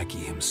 To Aki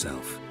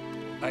himself.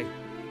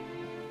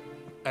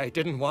 I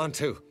didn't want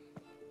to.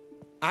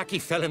 Aki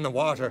fell in the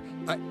water.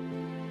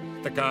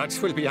 The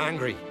gods will be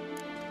angry.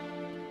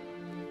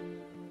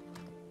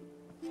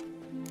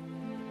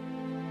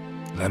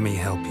 Let me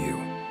help you,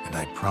 and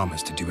I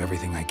promise to do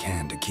everything I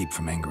can to keep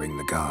from angering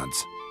the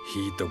gods.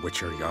 Heed the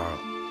Witcher, Jarl.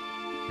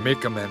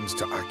 Make amends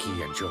to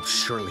Aki and you'll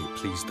surely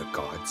please the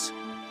gods.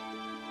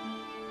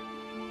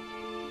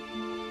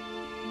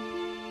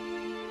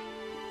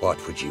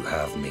 What would you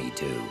have me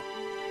do?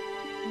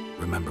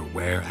 Remember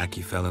where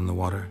Aki fell in the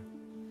water?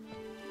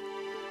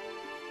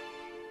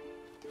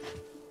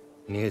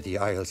 Near the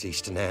Isle's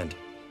eastern end,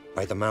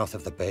 by the mouth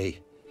of the bay.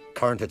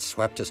 Current had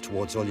swept us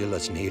towards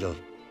Ullula's Needle.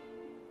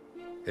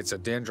 It's a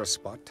dangerous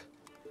spot.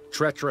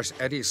 Treacherous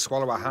eddies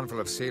swallow a handful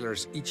of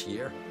sailors each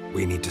year.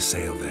 We need to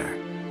sail there.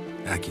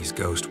 Aki's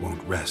ghost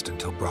won't rest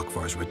until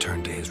Brokvar's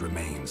returned to his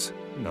remains.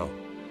 No.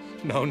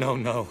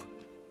 No.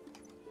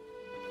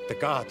 The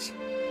gods,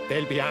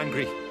 they'll be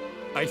angry.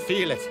 I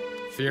feel it.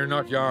 Fear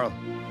not, Jarl.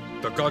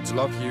 The gods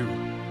love you,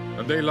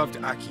 and they loved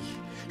Aki.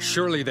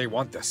 Surely they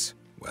want this.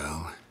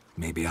 Well,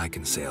 maybe I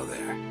can sail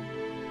there.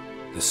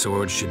 The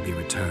sword should be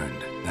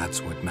returned.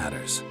 That's what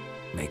matters.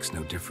 Makes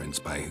no difference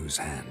by whose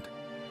hand.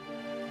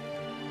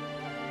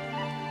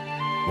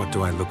 What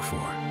do I look for?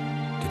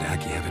 Did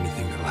Aki have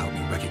anything that'll help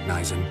me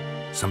recognize him?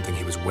 Something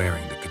he was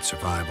wearing that could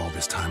survive all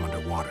this time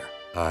underwater?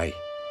 Aye.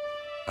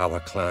 Our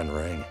clan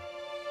ring.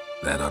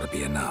 That ought to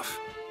be enough.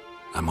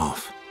 I'm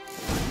off.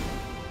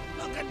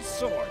 Look at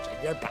swords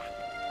at your back.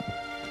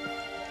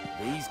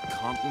 These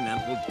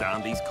continental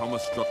dandies come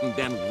a-strutting,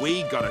 then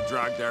we gotta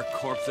drag their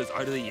corpses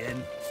out of the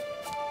inn.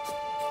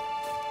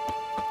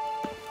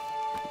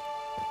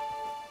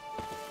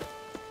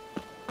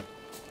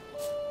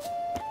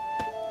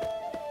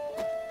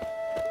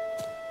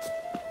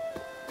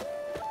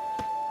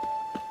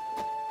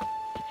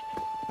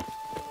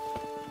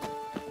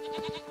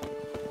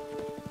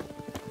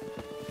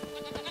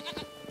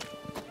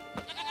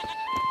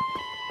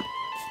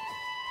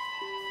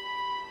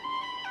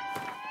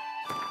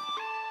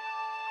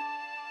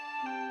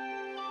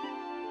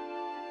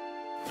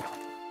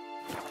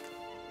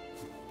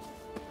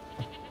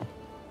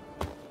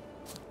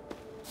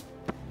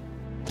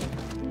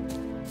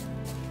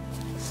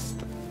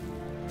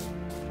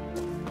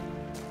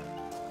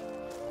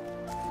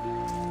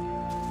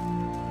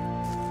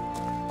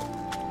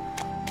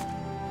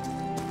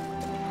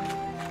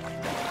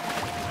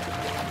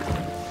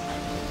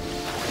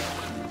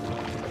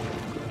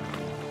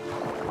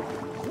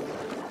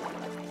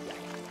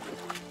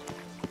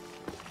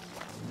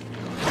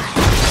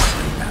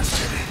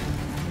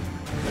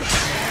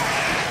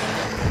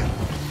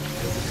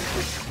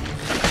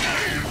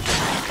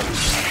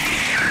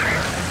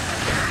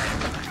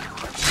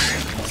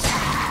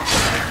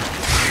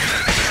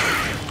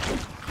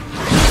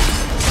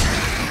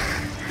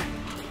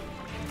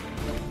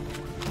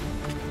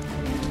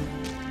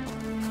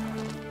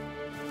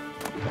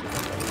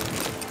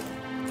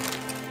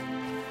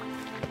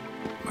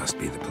 Must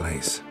be the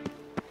place.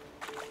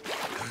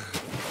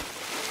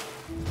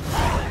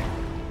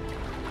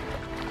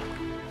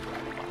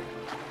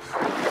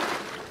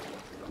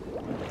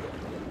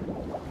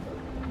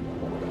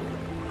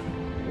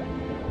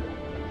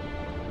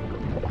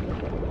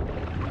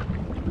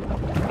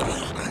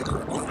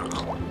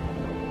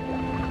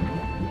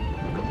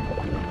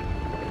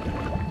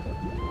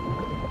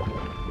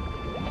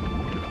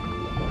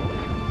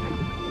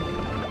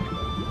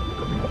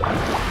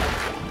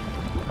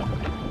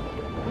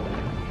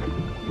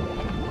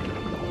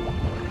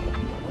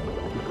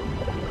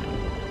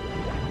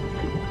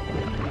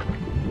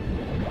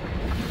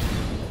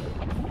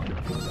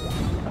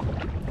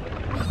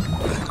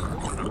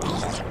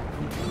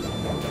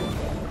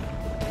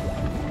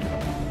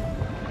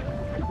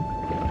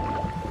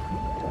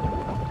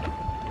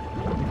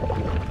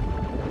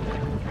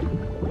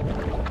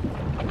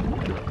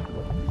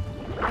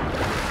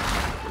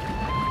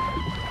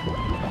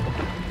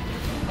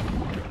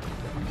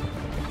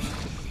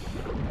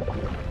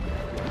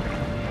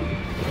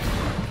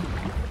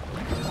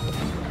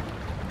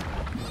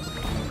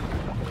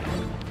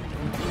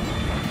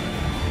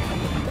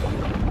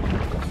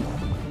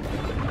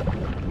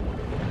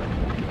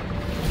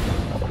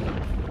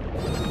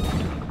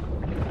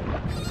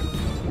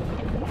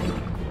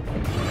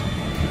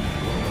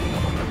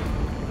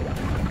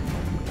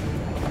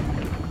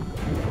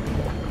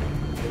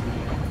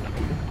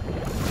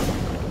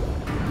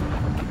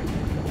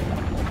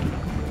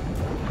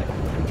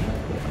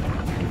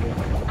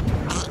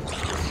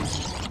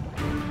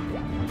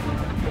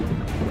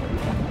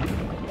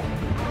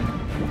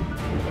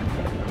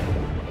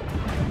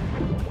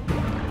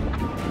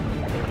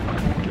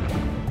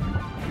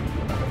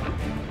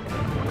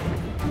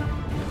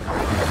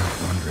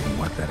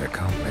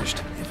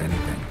 If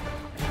anything,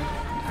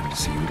 time to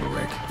see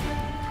UDALRYK.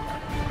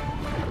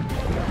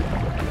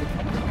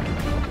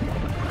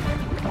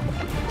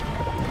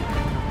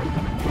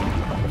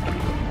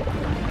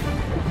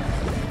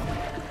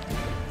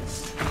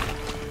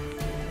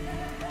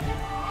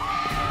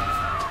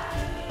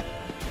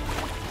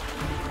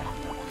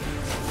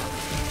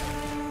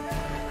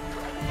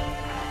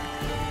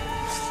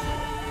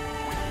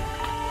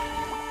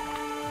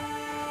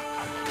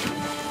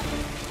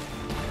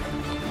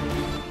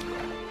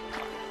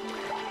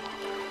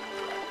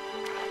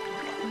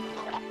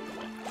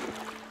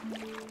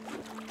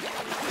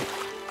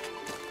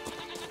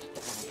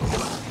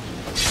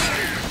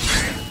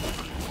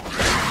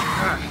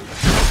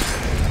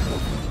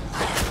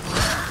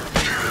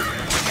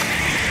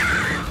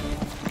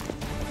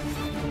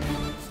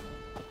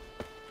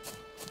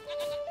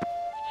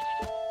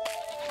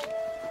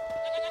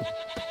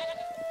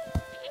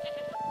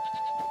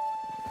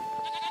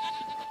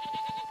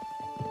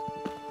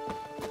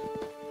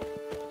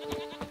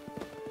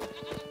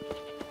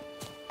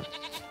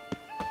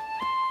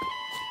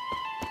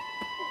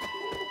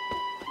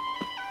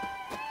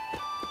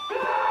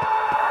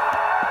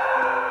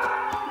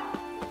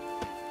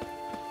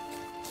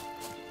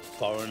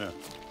 Foreigner,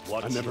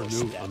 what's I never your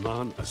knew step? a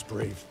man as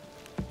brave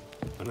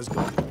and as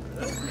good.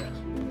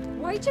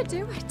 Why'd you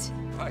do it?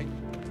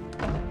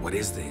 What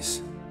is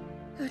this?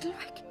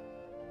 UDALRYK.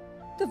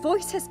 The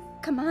voice has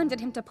commanded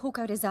him to poke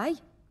out his eye.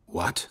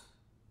 What?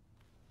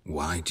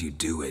 Why'd you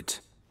do it?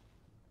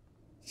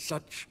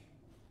 Such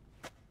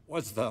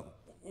was the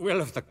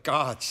will of the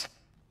gods.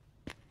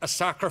 A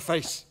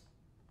sacrifice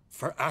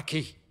for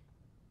Aki.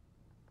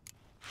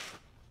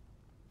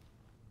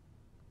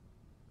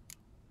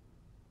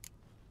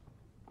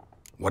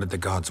 What did the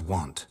gods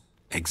want?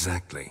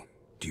 Exactly.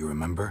 Do you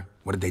remember?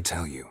 What did they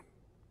tell you?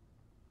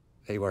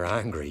 They were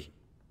angry.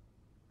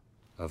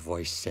 A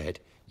voice said,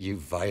 "You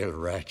vile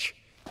wretch,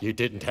 you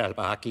didn't help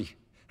Aki,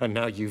 and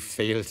now you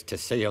failed to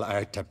sail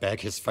out to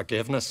beg his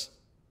forgiveness.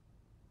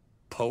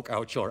 Poke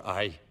out your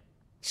eye,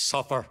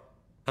 suffer,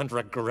 and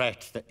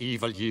regret the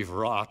evil you've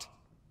wrought."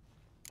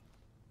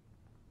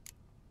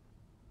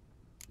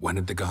 When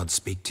did the gods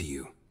speak to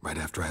you? Right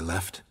after I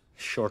left?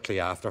 Shortly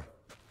after.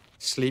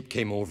 Sleep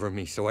came over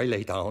me, so I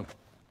lay down.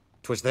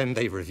 'Twas then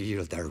they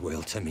revealed their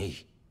will to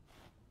me.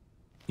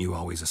 You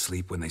always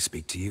asleep when they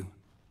speak to you?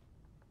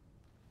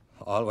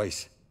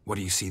 Always. What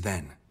do you see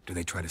then? Do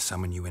they try to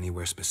summon you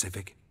anywhere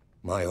specific?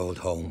 My old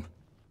home.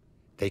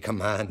 They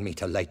command me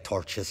to light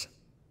torches,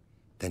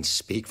 then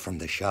speak from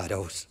the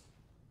shadows.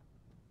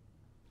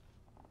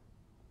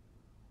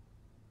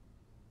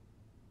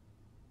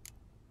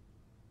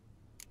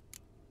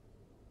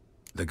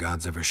 The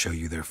gods ever show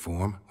you their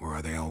form, or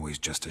are they always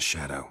just a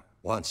shadow?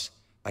 Once,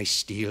 I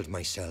steeled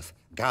myself,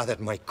 gathered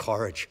my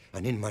courage,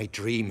 and in my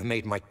dream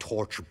made my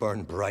torch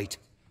burn bright.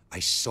 I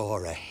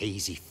saw a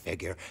hazy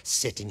figure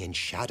sitting in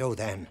shadow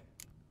then.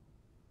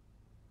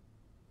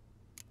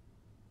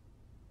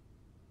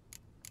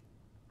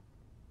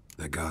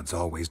 The gods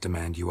always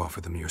demand you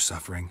offer them your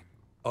suffering?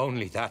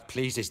 Only that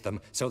pleases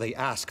them, so they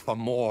ask for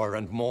more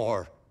and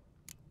more.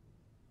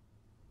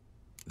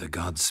 The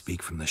gods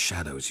speak from the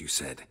shadows, you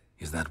said.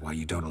 Is that why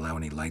you don't allow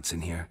any lights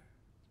in here?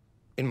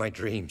 In my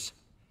dreams.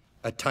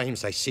 At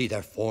times I see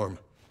their form,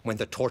 when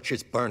the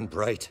torches burn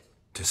bright.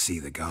 To see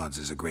the gods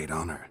is a great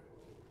honor.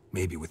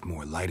 Maybe with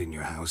more light in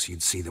your house,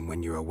 you'd see them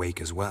when you're awake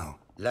as well.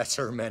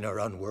 Lesser men are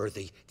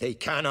unworthy. They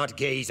cannot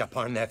gaze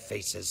upon their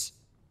faces.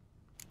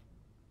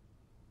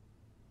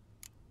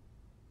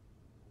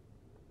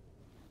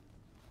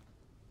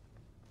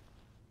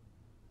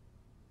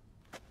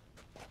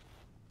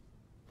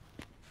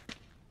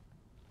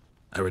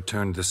 I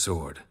returned the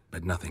sword,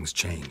 but nothing's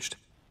changed.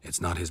 It's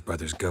not his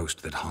brother's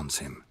ghost that haunts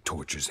him,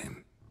 tortures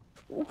him.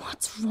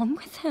 What's wrong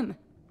with him?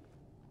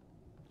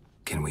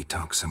 Can we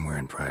talk somewhere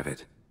in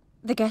private?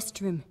 The guest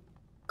room.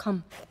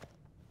 Come.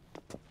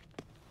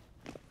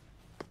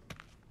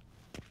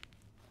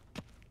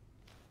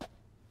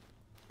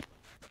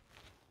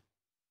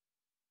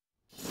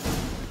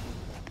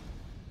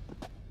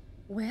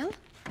 Well,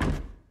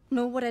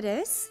 know what it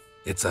is?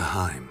 It's a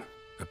Heim,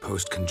 a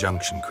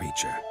post-conjunction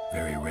creature,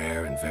 very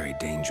rare and very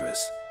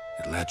dangerous.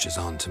 It latches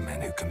on to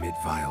men who commit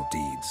vile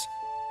deeds.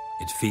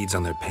 It feeds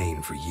on their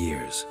pain for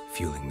years,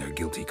 fueling their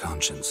guilty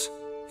conscience.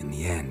 In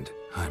the end,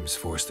 Heims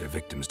force their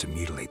victims to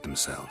mutilate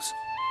themselves.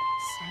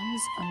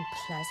 Sounds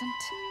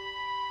unpleasant.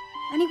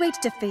 Any way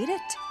to defeat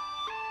it?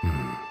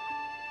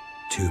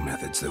 Two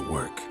methods that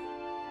work,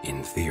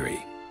 in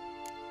theory.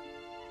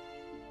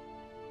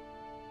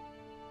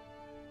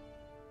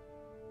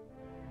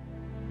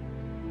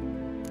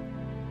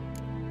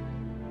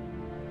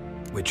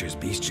 Witcher's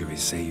bestiaries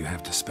say you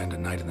have to spend a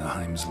night in the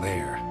Heim's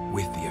lair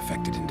with the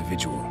affected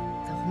individual.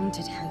 The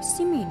haunted house,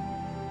 you mean?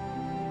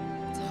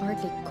 It's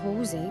hardly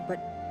cozy, but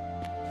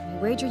I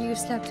wager you've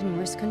slept in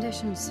worse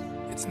conditions.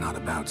 It's not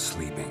about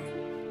sleeping.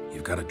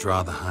 You've got to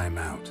draw the Heim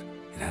out.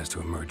 It has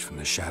to emerge from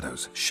the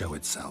shadows, show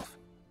itself.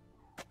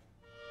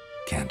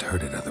 Can't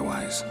hurt it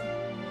otherwise.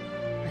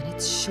 And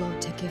it's sure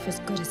to give as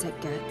good as it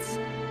gets.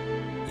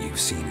 You've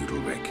seen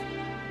UDALRYK.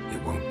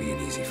 It won't be an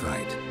easy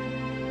fight.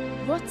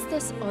 What's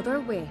this other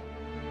way?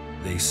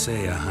 They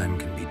say a Heim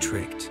can be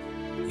tricked.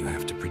 You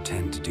have to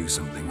pretend to do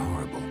something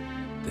horrible.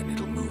 Then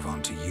it'll move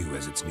on to you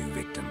as its new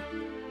victim.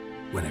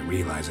 When it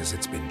realizes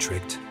it's been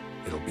tricked,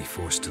 it'll be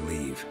forced to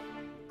leave.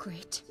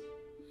 Great.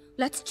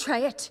 Let's try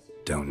it.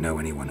 Don't know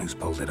anyone who's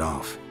pulled it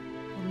off.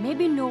 Well,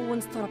 maybe no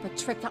one's thought up a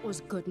trick that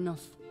was good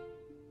enough.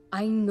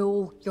 I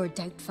know you're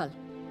doubtful,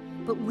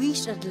 but we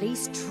should at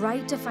least try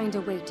to find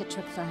a way to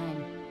trick the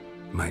Heim.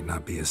 Might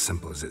not be as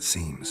simple as it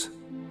seems.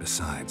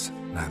 Besides,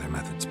 neither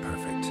method's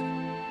perfect.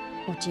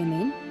 What do you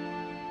mean?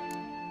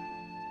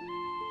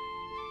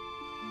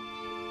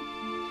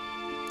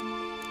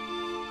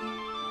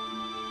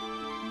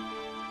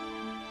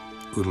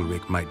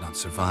 UDALRYK might not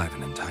survive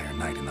an entire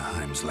night in the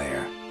Heim's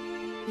lair.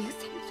 You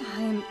think the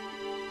Heim...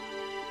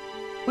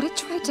 Would it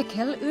try to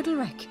kill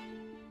UDALRYK?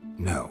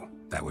 No,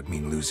 that would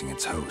mean losing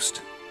its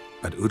host.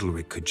 But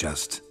UDALRYK could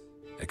just...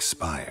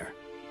 expire.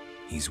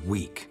 He's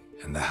weak,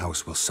 and the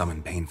house will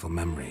summon painful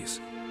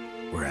memories.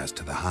 Whereas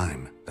to the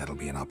Heim, that'll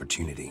be an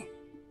opportunity.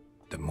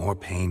 The more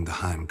pain the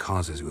Heim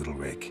causes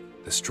UDALRYK,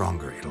 the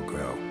stronger it'll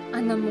grow.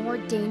 And the more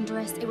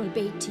dangerous it will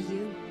be to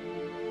you.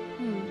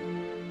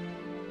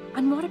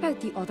 And what about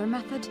the other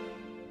method?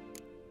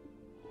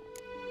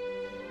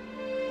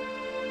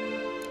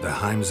 The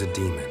Heim's a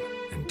demon,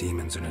 and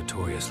demons are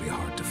notoriously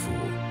hard to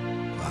fool.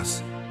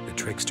 Plus, the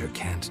trickster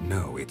can't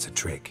know it's a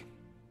trick.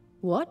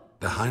 What?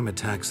 The Heim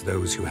attacks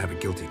those who have a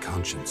guilty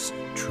conscience,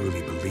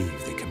 truly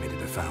believe they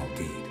committed a foul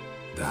deed.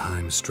 The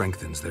Heim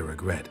strengthens their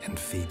regret and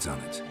feeds on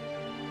it.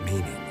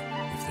 Meaning,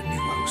 if the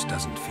new host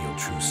doesn't feel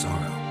true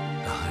sorrow,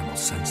 the Heim will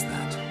sense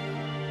that.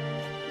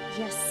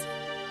 Yes.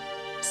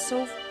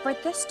 So, for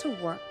this to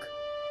work,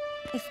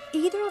 if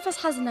either of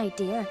us has an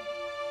idea,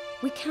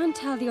 we can't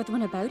tell the other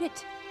one about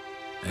it.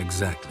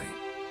 Exactly.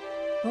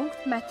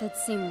 Both methods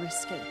seem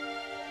risky,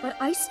 but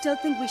I still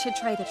think we should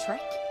try the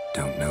trick.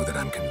 Don't know that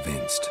I'm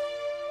convinced.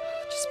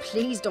 Just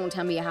please don't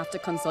tell me you have to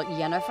consult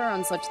Yennefer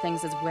on such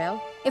things as well.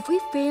 If we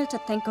fail to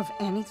think of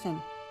anything,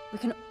 we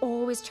can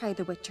always try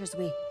the Witcher's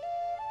way.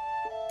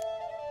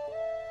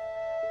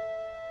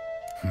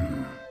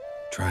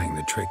 Trying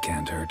the trick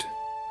can't hurt.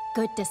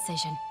 Good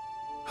decision.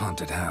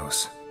 Haunted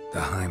house.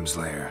 The Heim's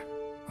lair.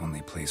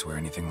 Only place where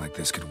anything like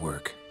this could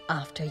work.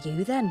 After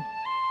you, then.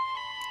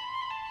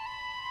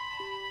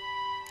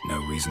 No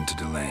reason to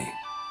delay.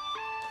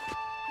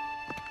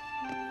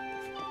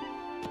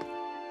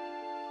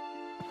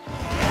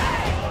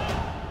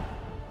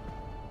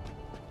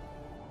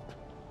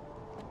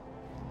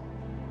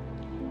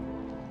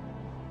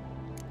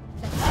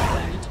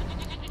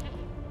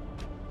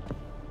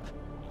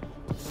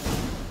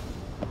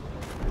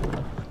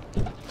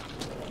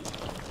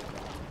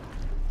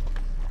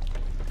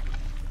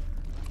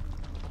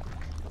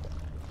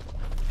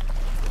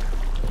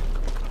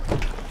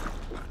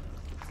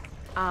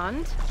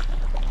 And?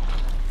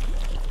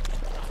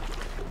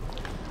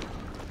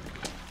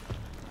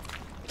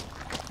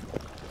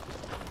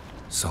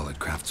 Solid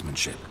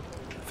craftsmanship.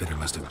 Fitter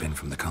must have been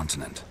from the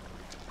continent.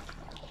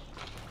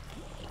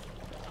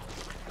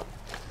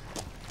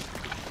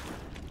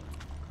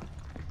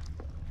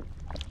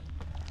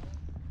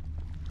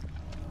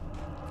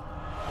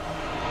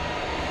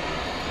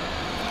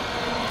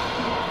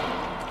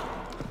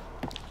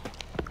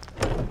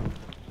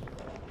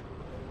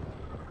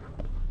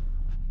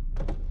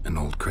 An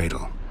old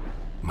cradle.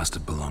 Must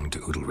have belonged to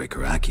Udalryk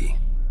or Aki.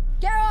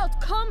 Geralt,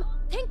 come!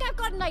 Think I've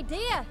got an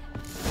idea!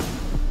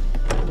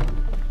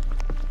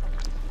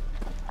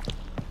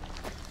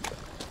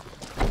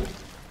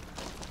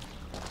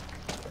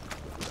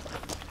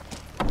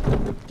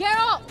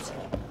 Geralt!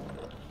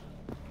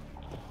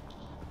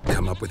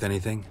 Come up with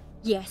anything?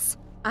 Yes,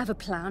 I have a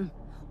plan.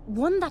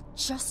 One that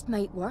just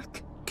might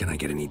work. Can I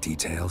get any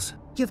details?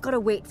 You've got to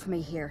wait for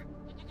me here.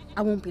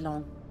 I won't be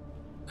long.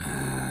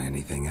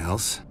 Anything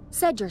else?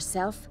 Said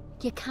yourself,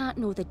 you can't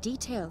know the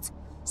details.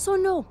 So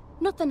no,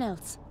 nothing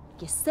else.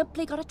 You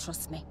simply gotta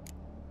trust me.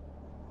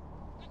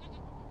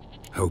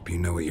 Hope you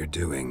know what you're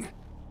doing.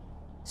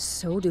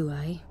 So do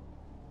I.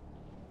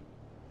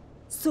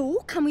 So,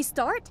 can we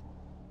start?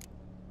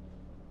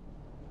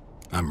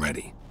 I'm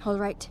ready. All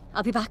right,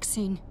 I'll be back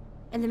soon.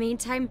 In the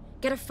meantime,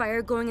 get a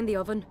fire going in the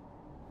oven.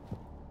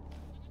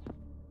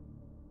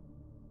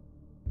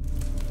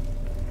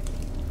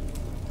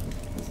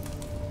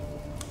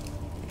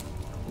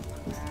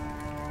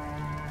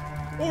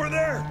 Over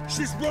there!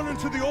 She's running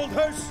to the old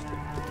house!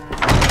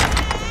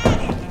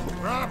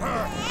 Grab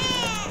her!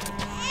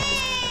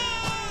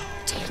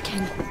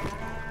 Taken.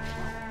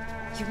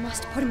 You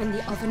must put him in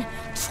the oven.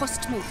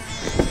 Trust me.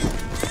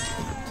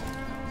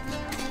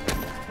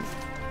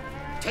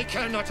 Take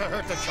care not to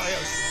hurt the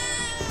child.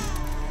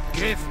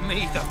 Give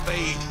me the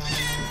babe.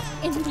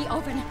 In the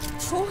oven.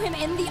 Throw him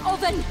in the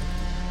oven.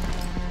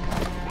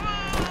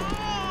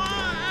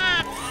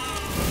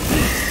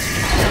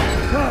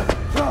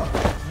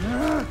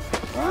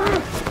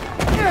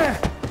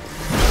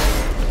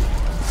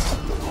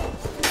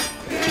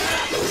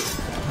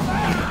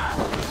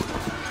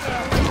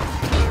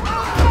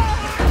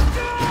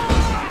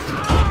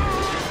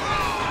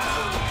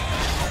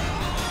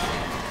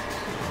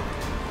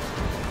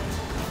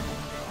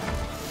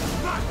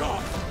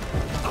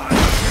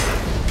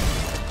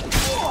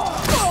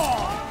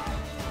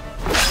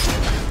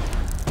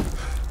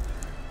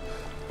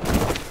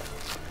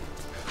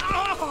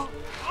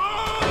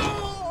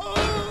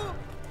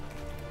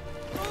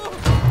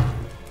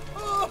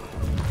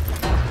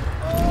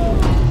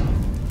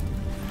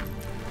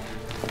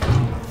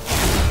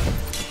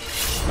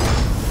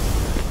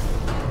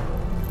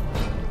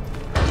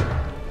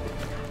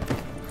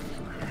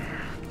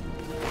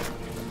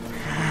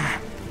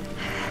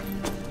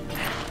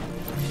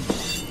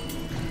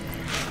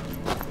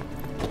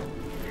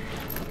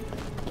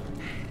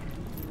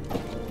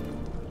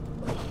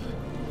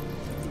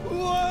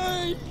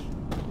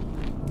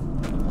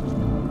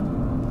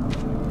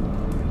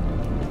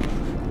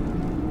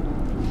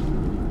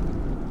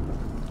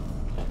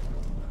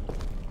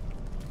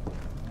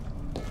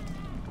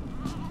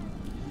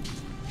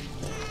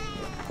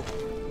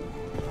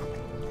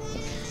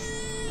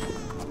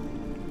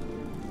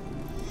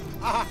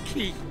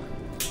 Aki!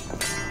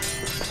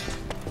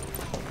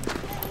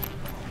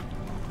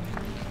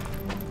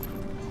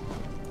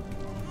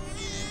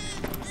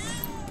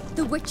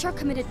 The Witcher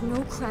committed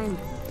no crime.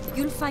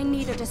 You'll find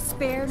neither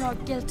despair nor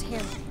guilt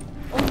here.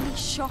 Only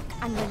shock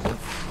and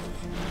relief.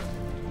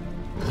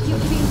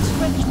 You've been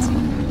tricked.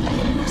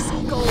 You must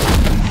go.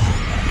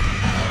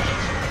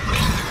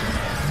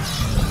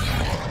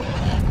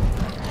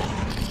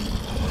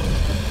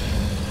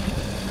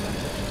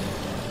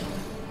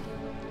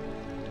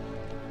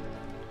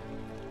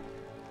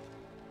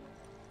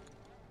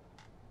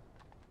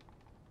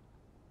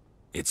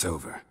 It's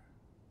over.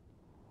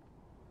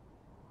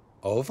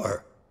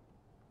 Over?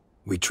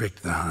 We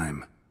tricked the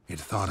Heim. It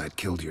thought I'd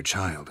killed your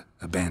child,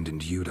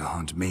 abandoned you to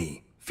haunt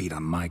me, feed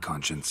on my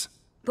conscience.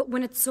 But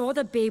when it saw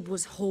the babe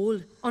was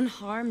whole,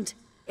 unharmed,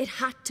 it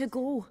had to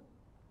go.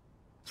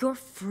 You're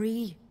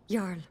free,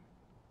 Jarl.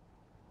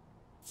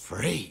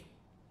 Free?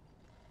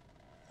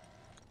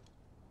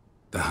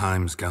 The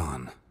Heim's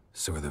gone,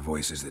 so are the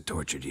voices that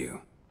tortured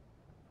you.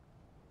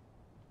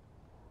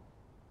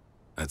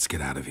 Let's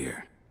get out of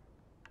here.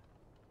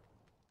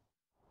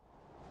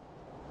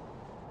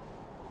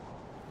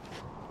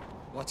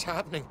 What's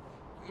happening?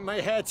 My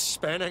head's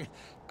spinning.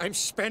 I'm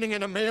spinning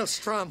in a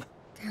maelstrom.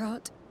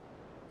 Geralt,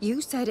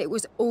 you said it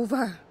was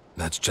over.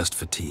 That's just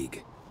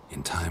fatigue.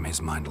 In time,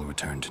 his mind will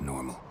return to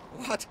normal.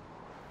 What?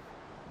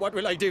 What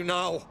will I do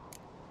now?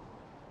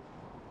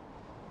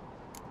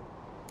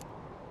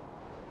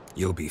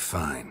 You'll be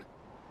fine.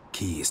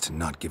 Key is to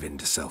not give in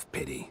to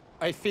self-pity.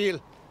 I feel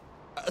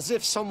as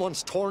if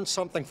someone's torn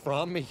something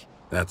from me.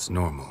 That's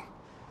normal.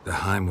 The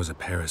Heim was a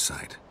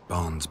parasite.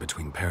 Bonds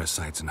between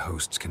parasites and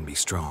hosts can be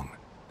strong.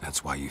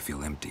 That's why you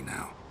feel empty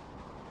now.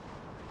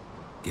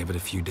 Give it a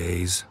few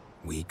days,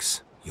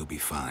 weeks, you'll be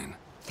fine.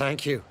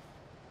 Thank you.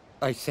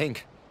 I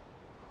think.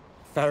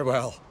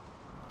 Farewell.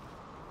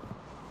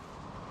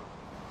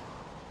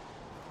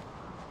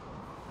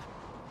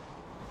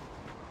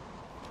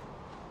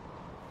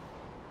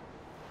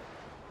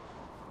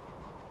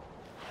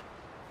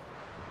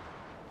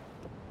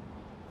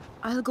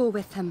 I'll go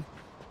with him.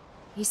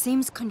 He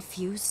seems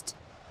confused.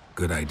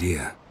 Good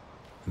idea.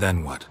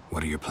 Then what?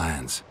 What are your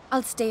plans?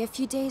 I'll stay a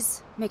few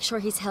days, make sure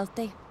he's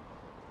healthy.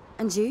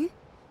 And you?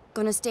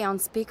 Gonna stay on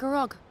Speaker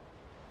Rog?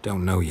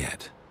 Don't know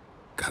yet.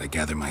 Gotta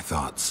gather my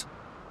thoughts.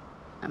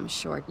 I'm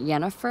sure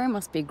Yennefer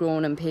must be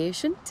growing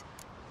impatient.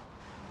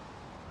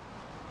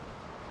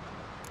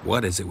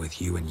 What is it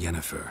with you and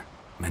Yennefer?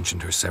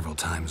 Mentioned her several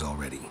times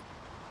already.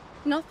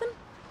 Nothing.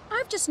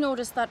 I've just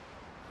noticed that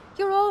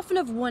you're often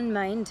of one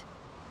mind.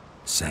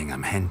 Saying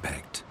I'm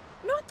henpecked.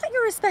 Not that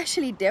you're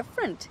especially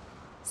different.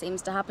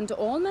 Seems to happen to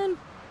all men.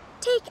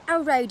 Take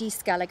a rowdy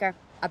Skelliger,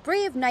 a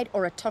brave knight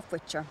or a tough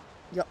witcher.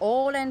 You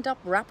all end up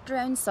wrapped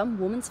around some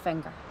woman's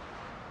finger.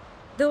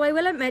 Though I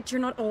will admit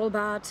you're not all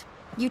bad.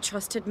 You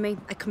trusted me,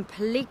 a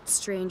complete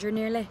stranger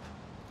nearly.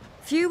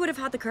 Few would have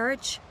had the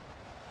courage.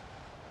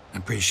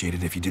 Appreciate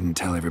it if you didn't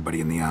tell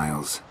everybody in the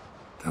Isles.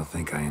 They'll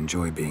think I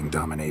enjoy being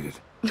dominated.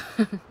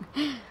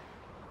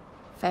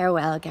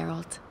 Farewell,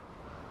 Geralt.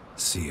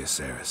 See you,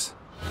 Ceres.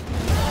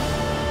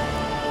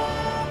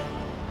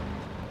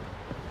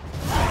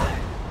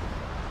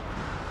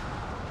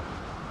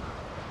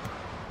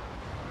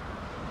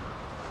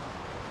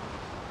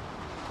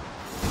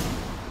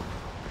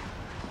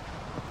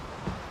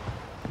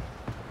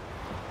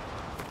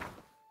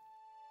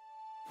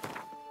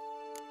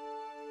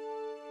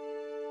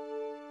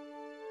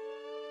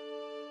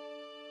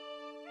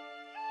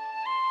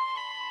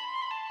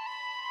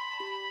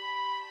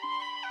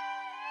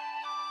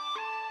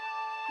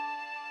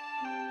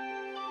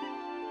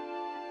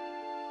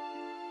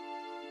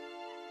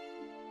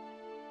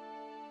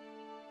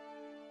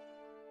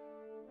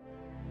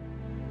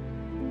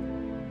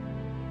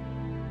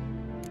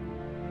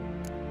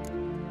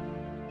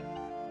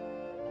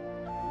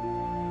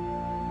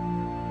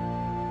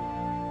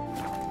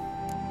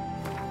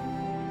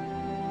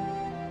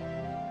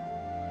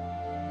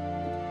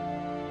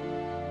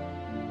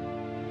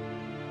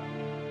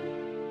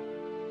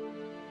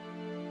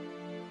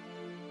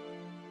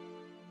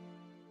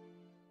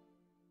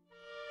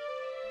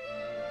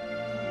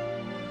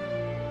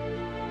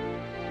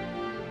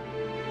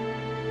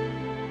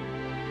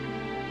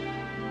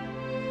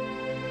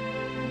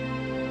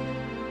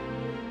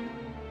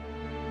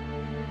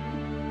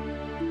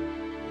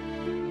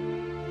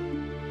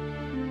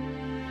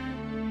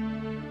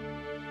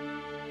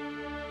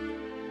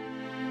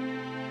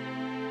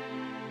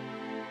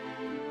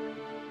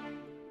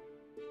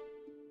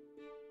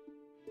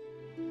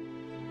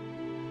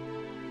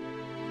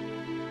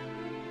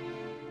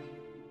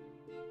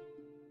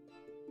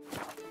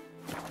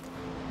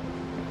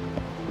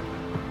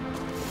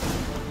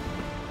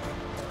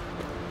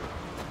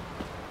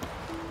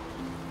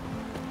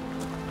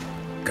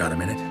 Got a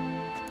minute?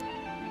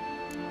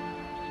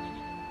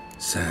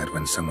 Sad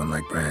when someone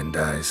like Bran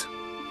dies.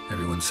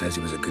 Everyone says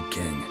he was a good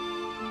king.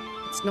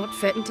 It's not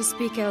fitting to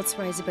speak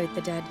elsewise about the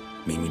dead.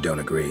 Mean you don't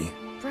agree?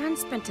 Bran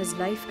spent his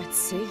life at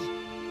sea.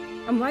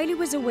 And while he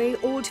was away,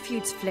 old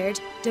feuds flared,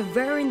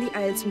 devouring the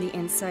Isles from the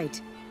inside.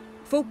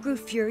 Folk grew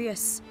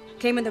furious,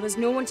 claiming there was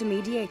no one to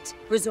mediate,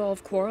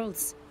 resolve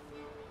quarrels.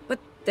 But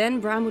then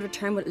Bran would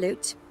return with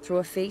loot, throw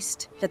a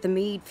feast, let the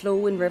mead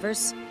flow in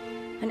rivers,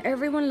 and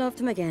everyone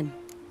loved him again.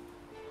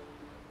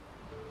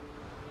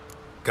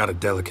 Got a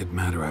delicate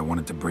matter I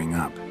wanted to bring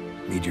up.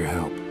 Need your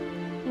help.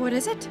 What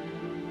is it?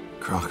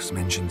 Crocs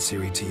mentioned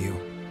CERY to you?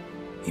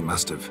 He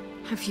must have.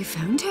 Have you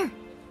found her?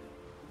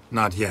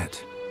 Not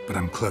yet, but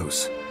I'm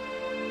close.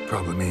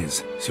 Problem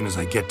is, as soon as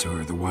I get to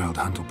her, the Wild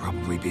Hunt will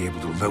probably be able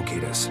to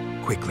locate us,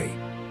 quickly.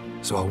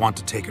 So I'll want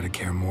to take her to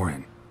Kaer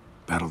Morhen.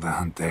 Battle the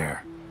hunt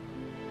there.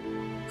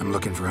 I'm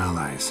looking for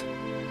allies.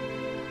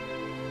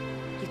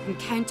 You can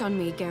count on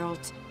me,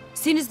 Geralt.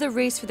 Soon as the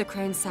race for the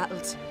crown's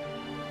settled.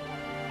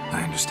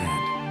 I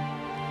understand.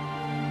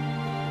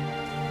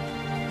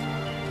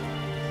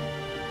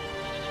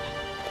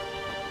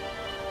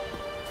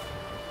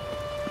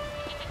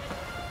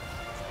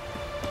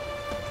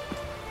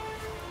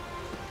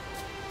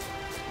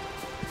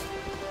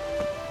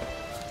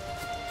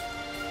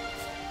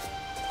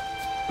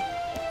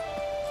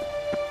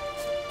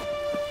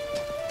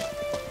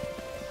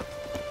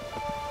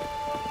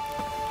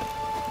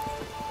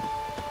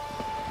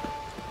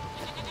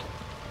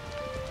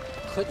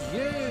 Could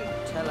you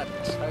tell a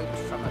trout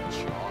from a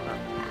chawner?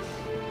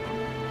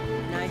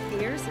 Now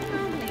here's a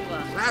family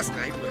one. Last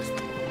night was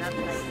Not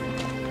like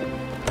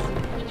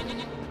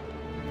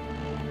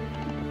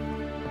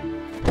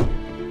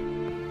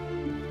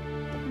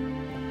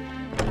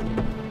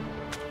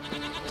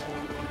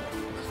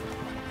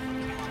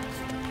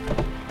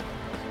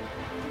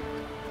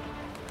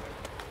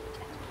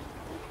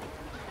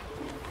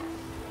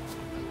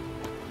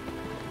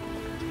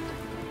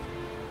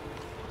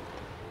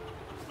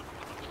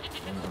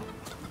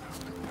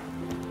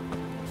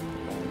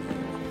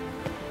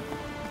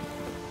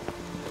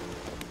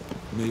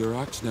May your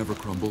axe never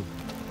crumble.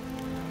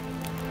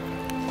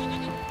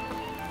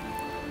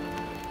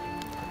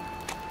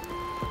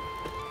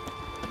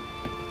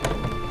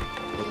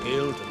 Look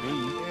ill to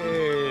me.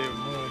 Hey,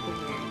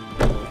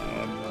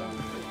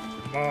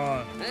 come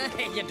on.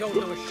 You don't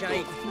know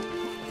shite.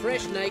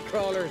 Fresh night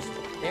crawlers,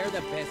 they're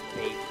the best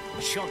bait.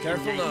 Chuck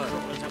Careful your now. night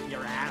crawlers up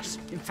your ass.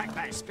 In fact,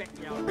 I expect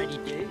you already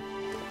do.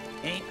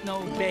 Ain't no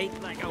bait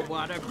like a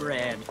wad of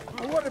bread.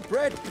 A wad of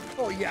bread?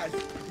 Oh, yes.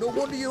 No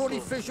wonder you only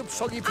fish up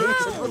soggy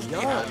bits and rusty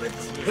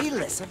helmets. Hey,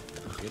 listen.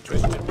 You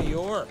twisted me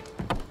oar.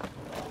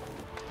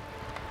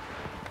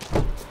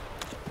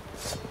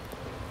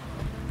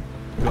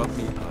 Got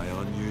me eye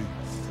on you.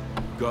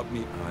 Got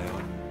me eye on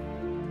you.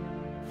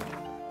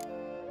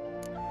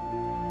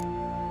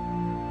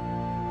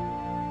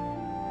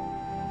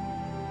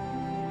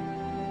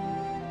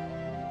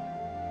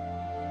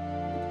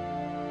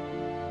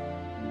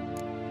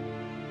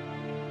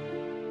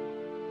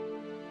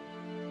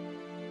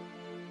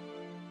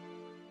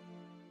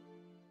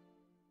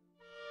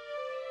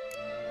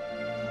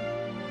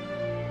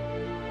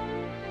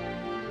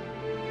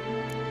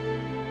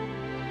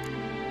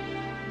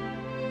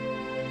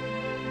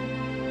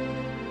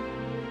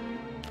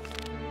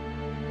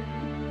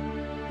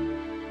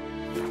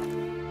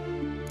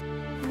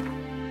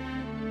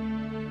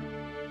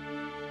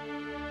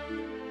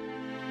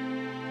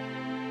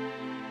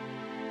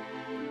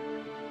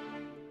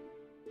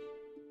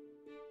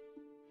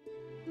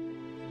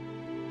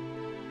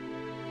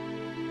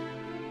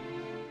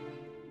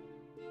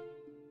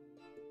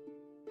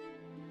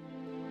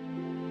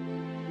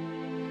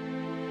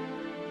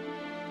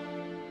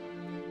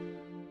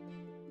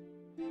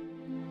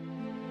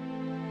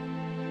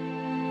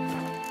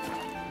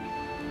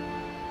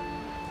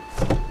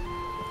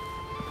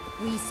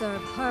 We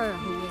serve her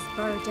who is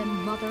bird and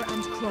mother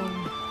and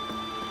crone.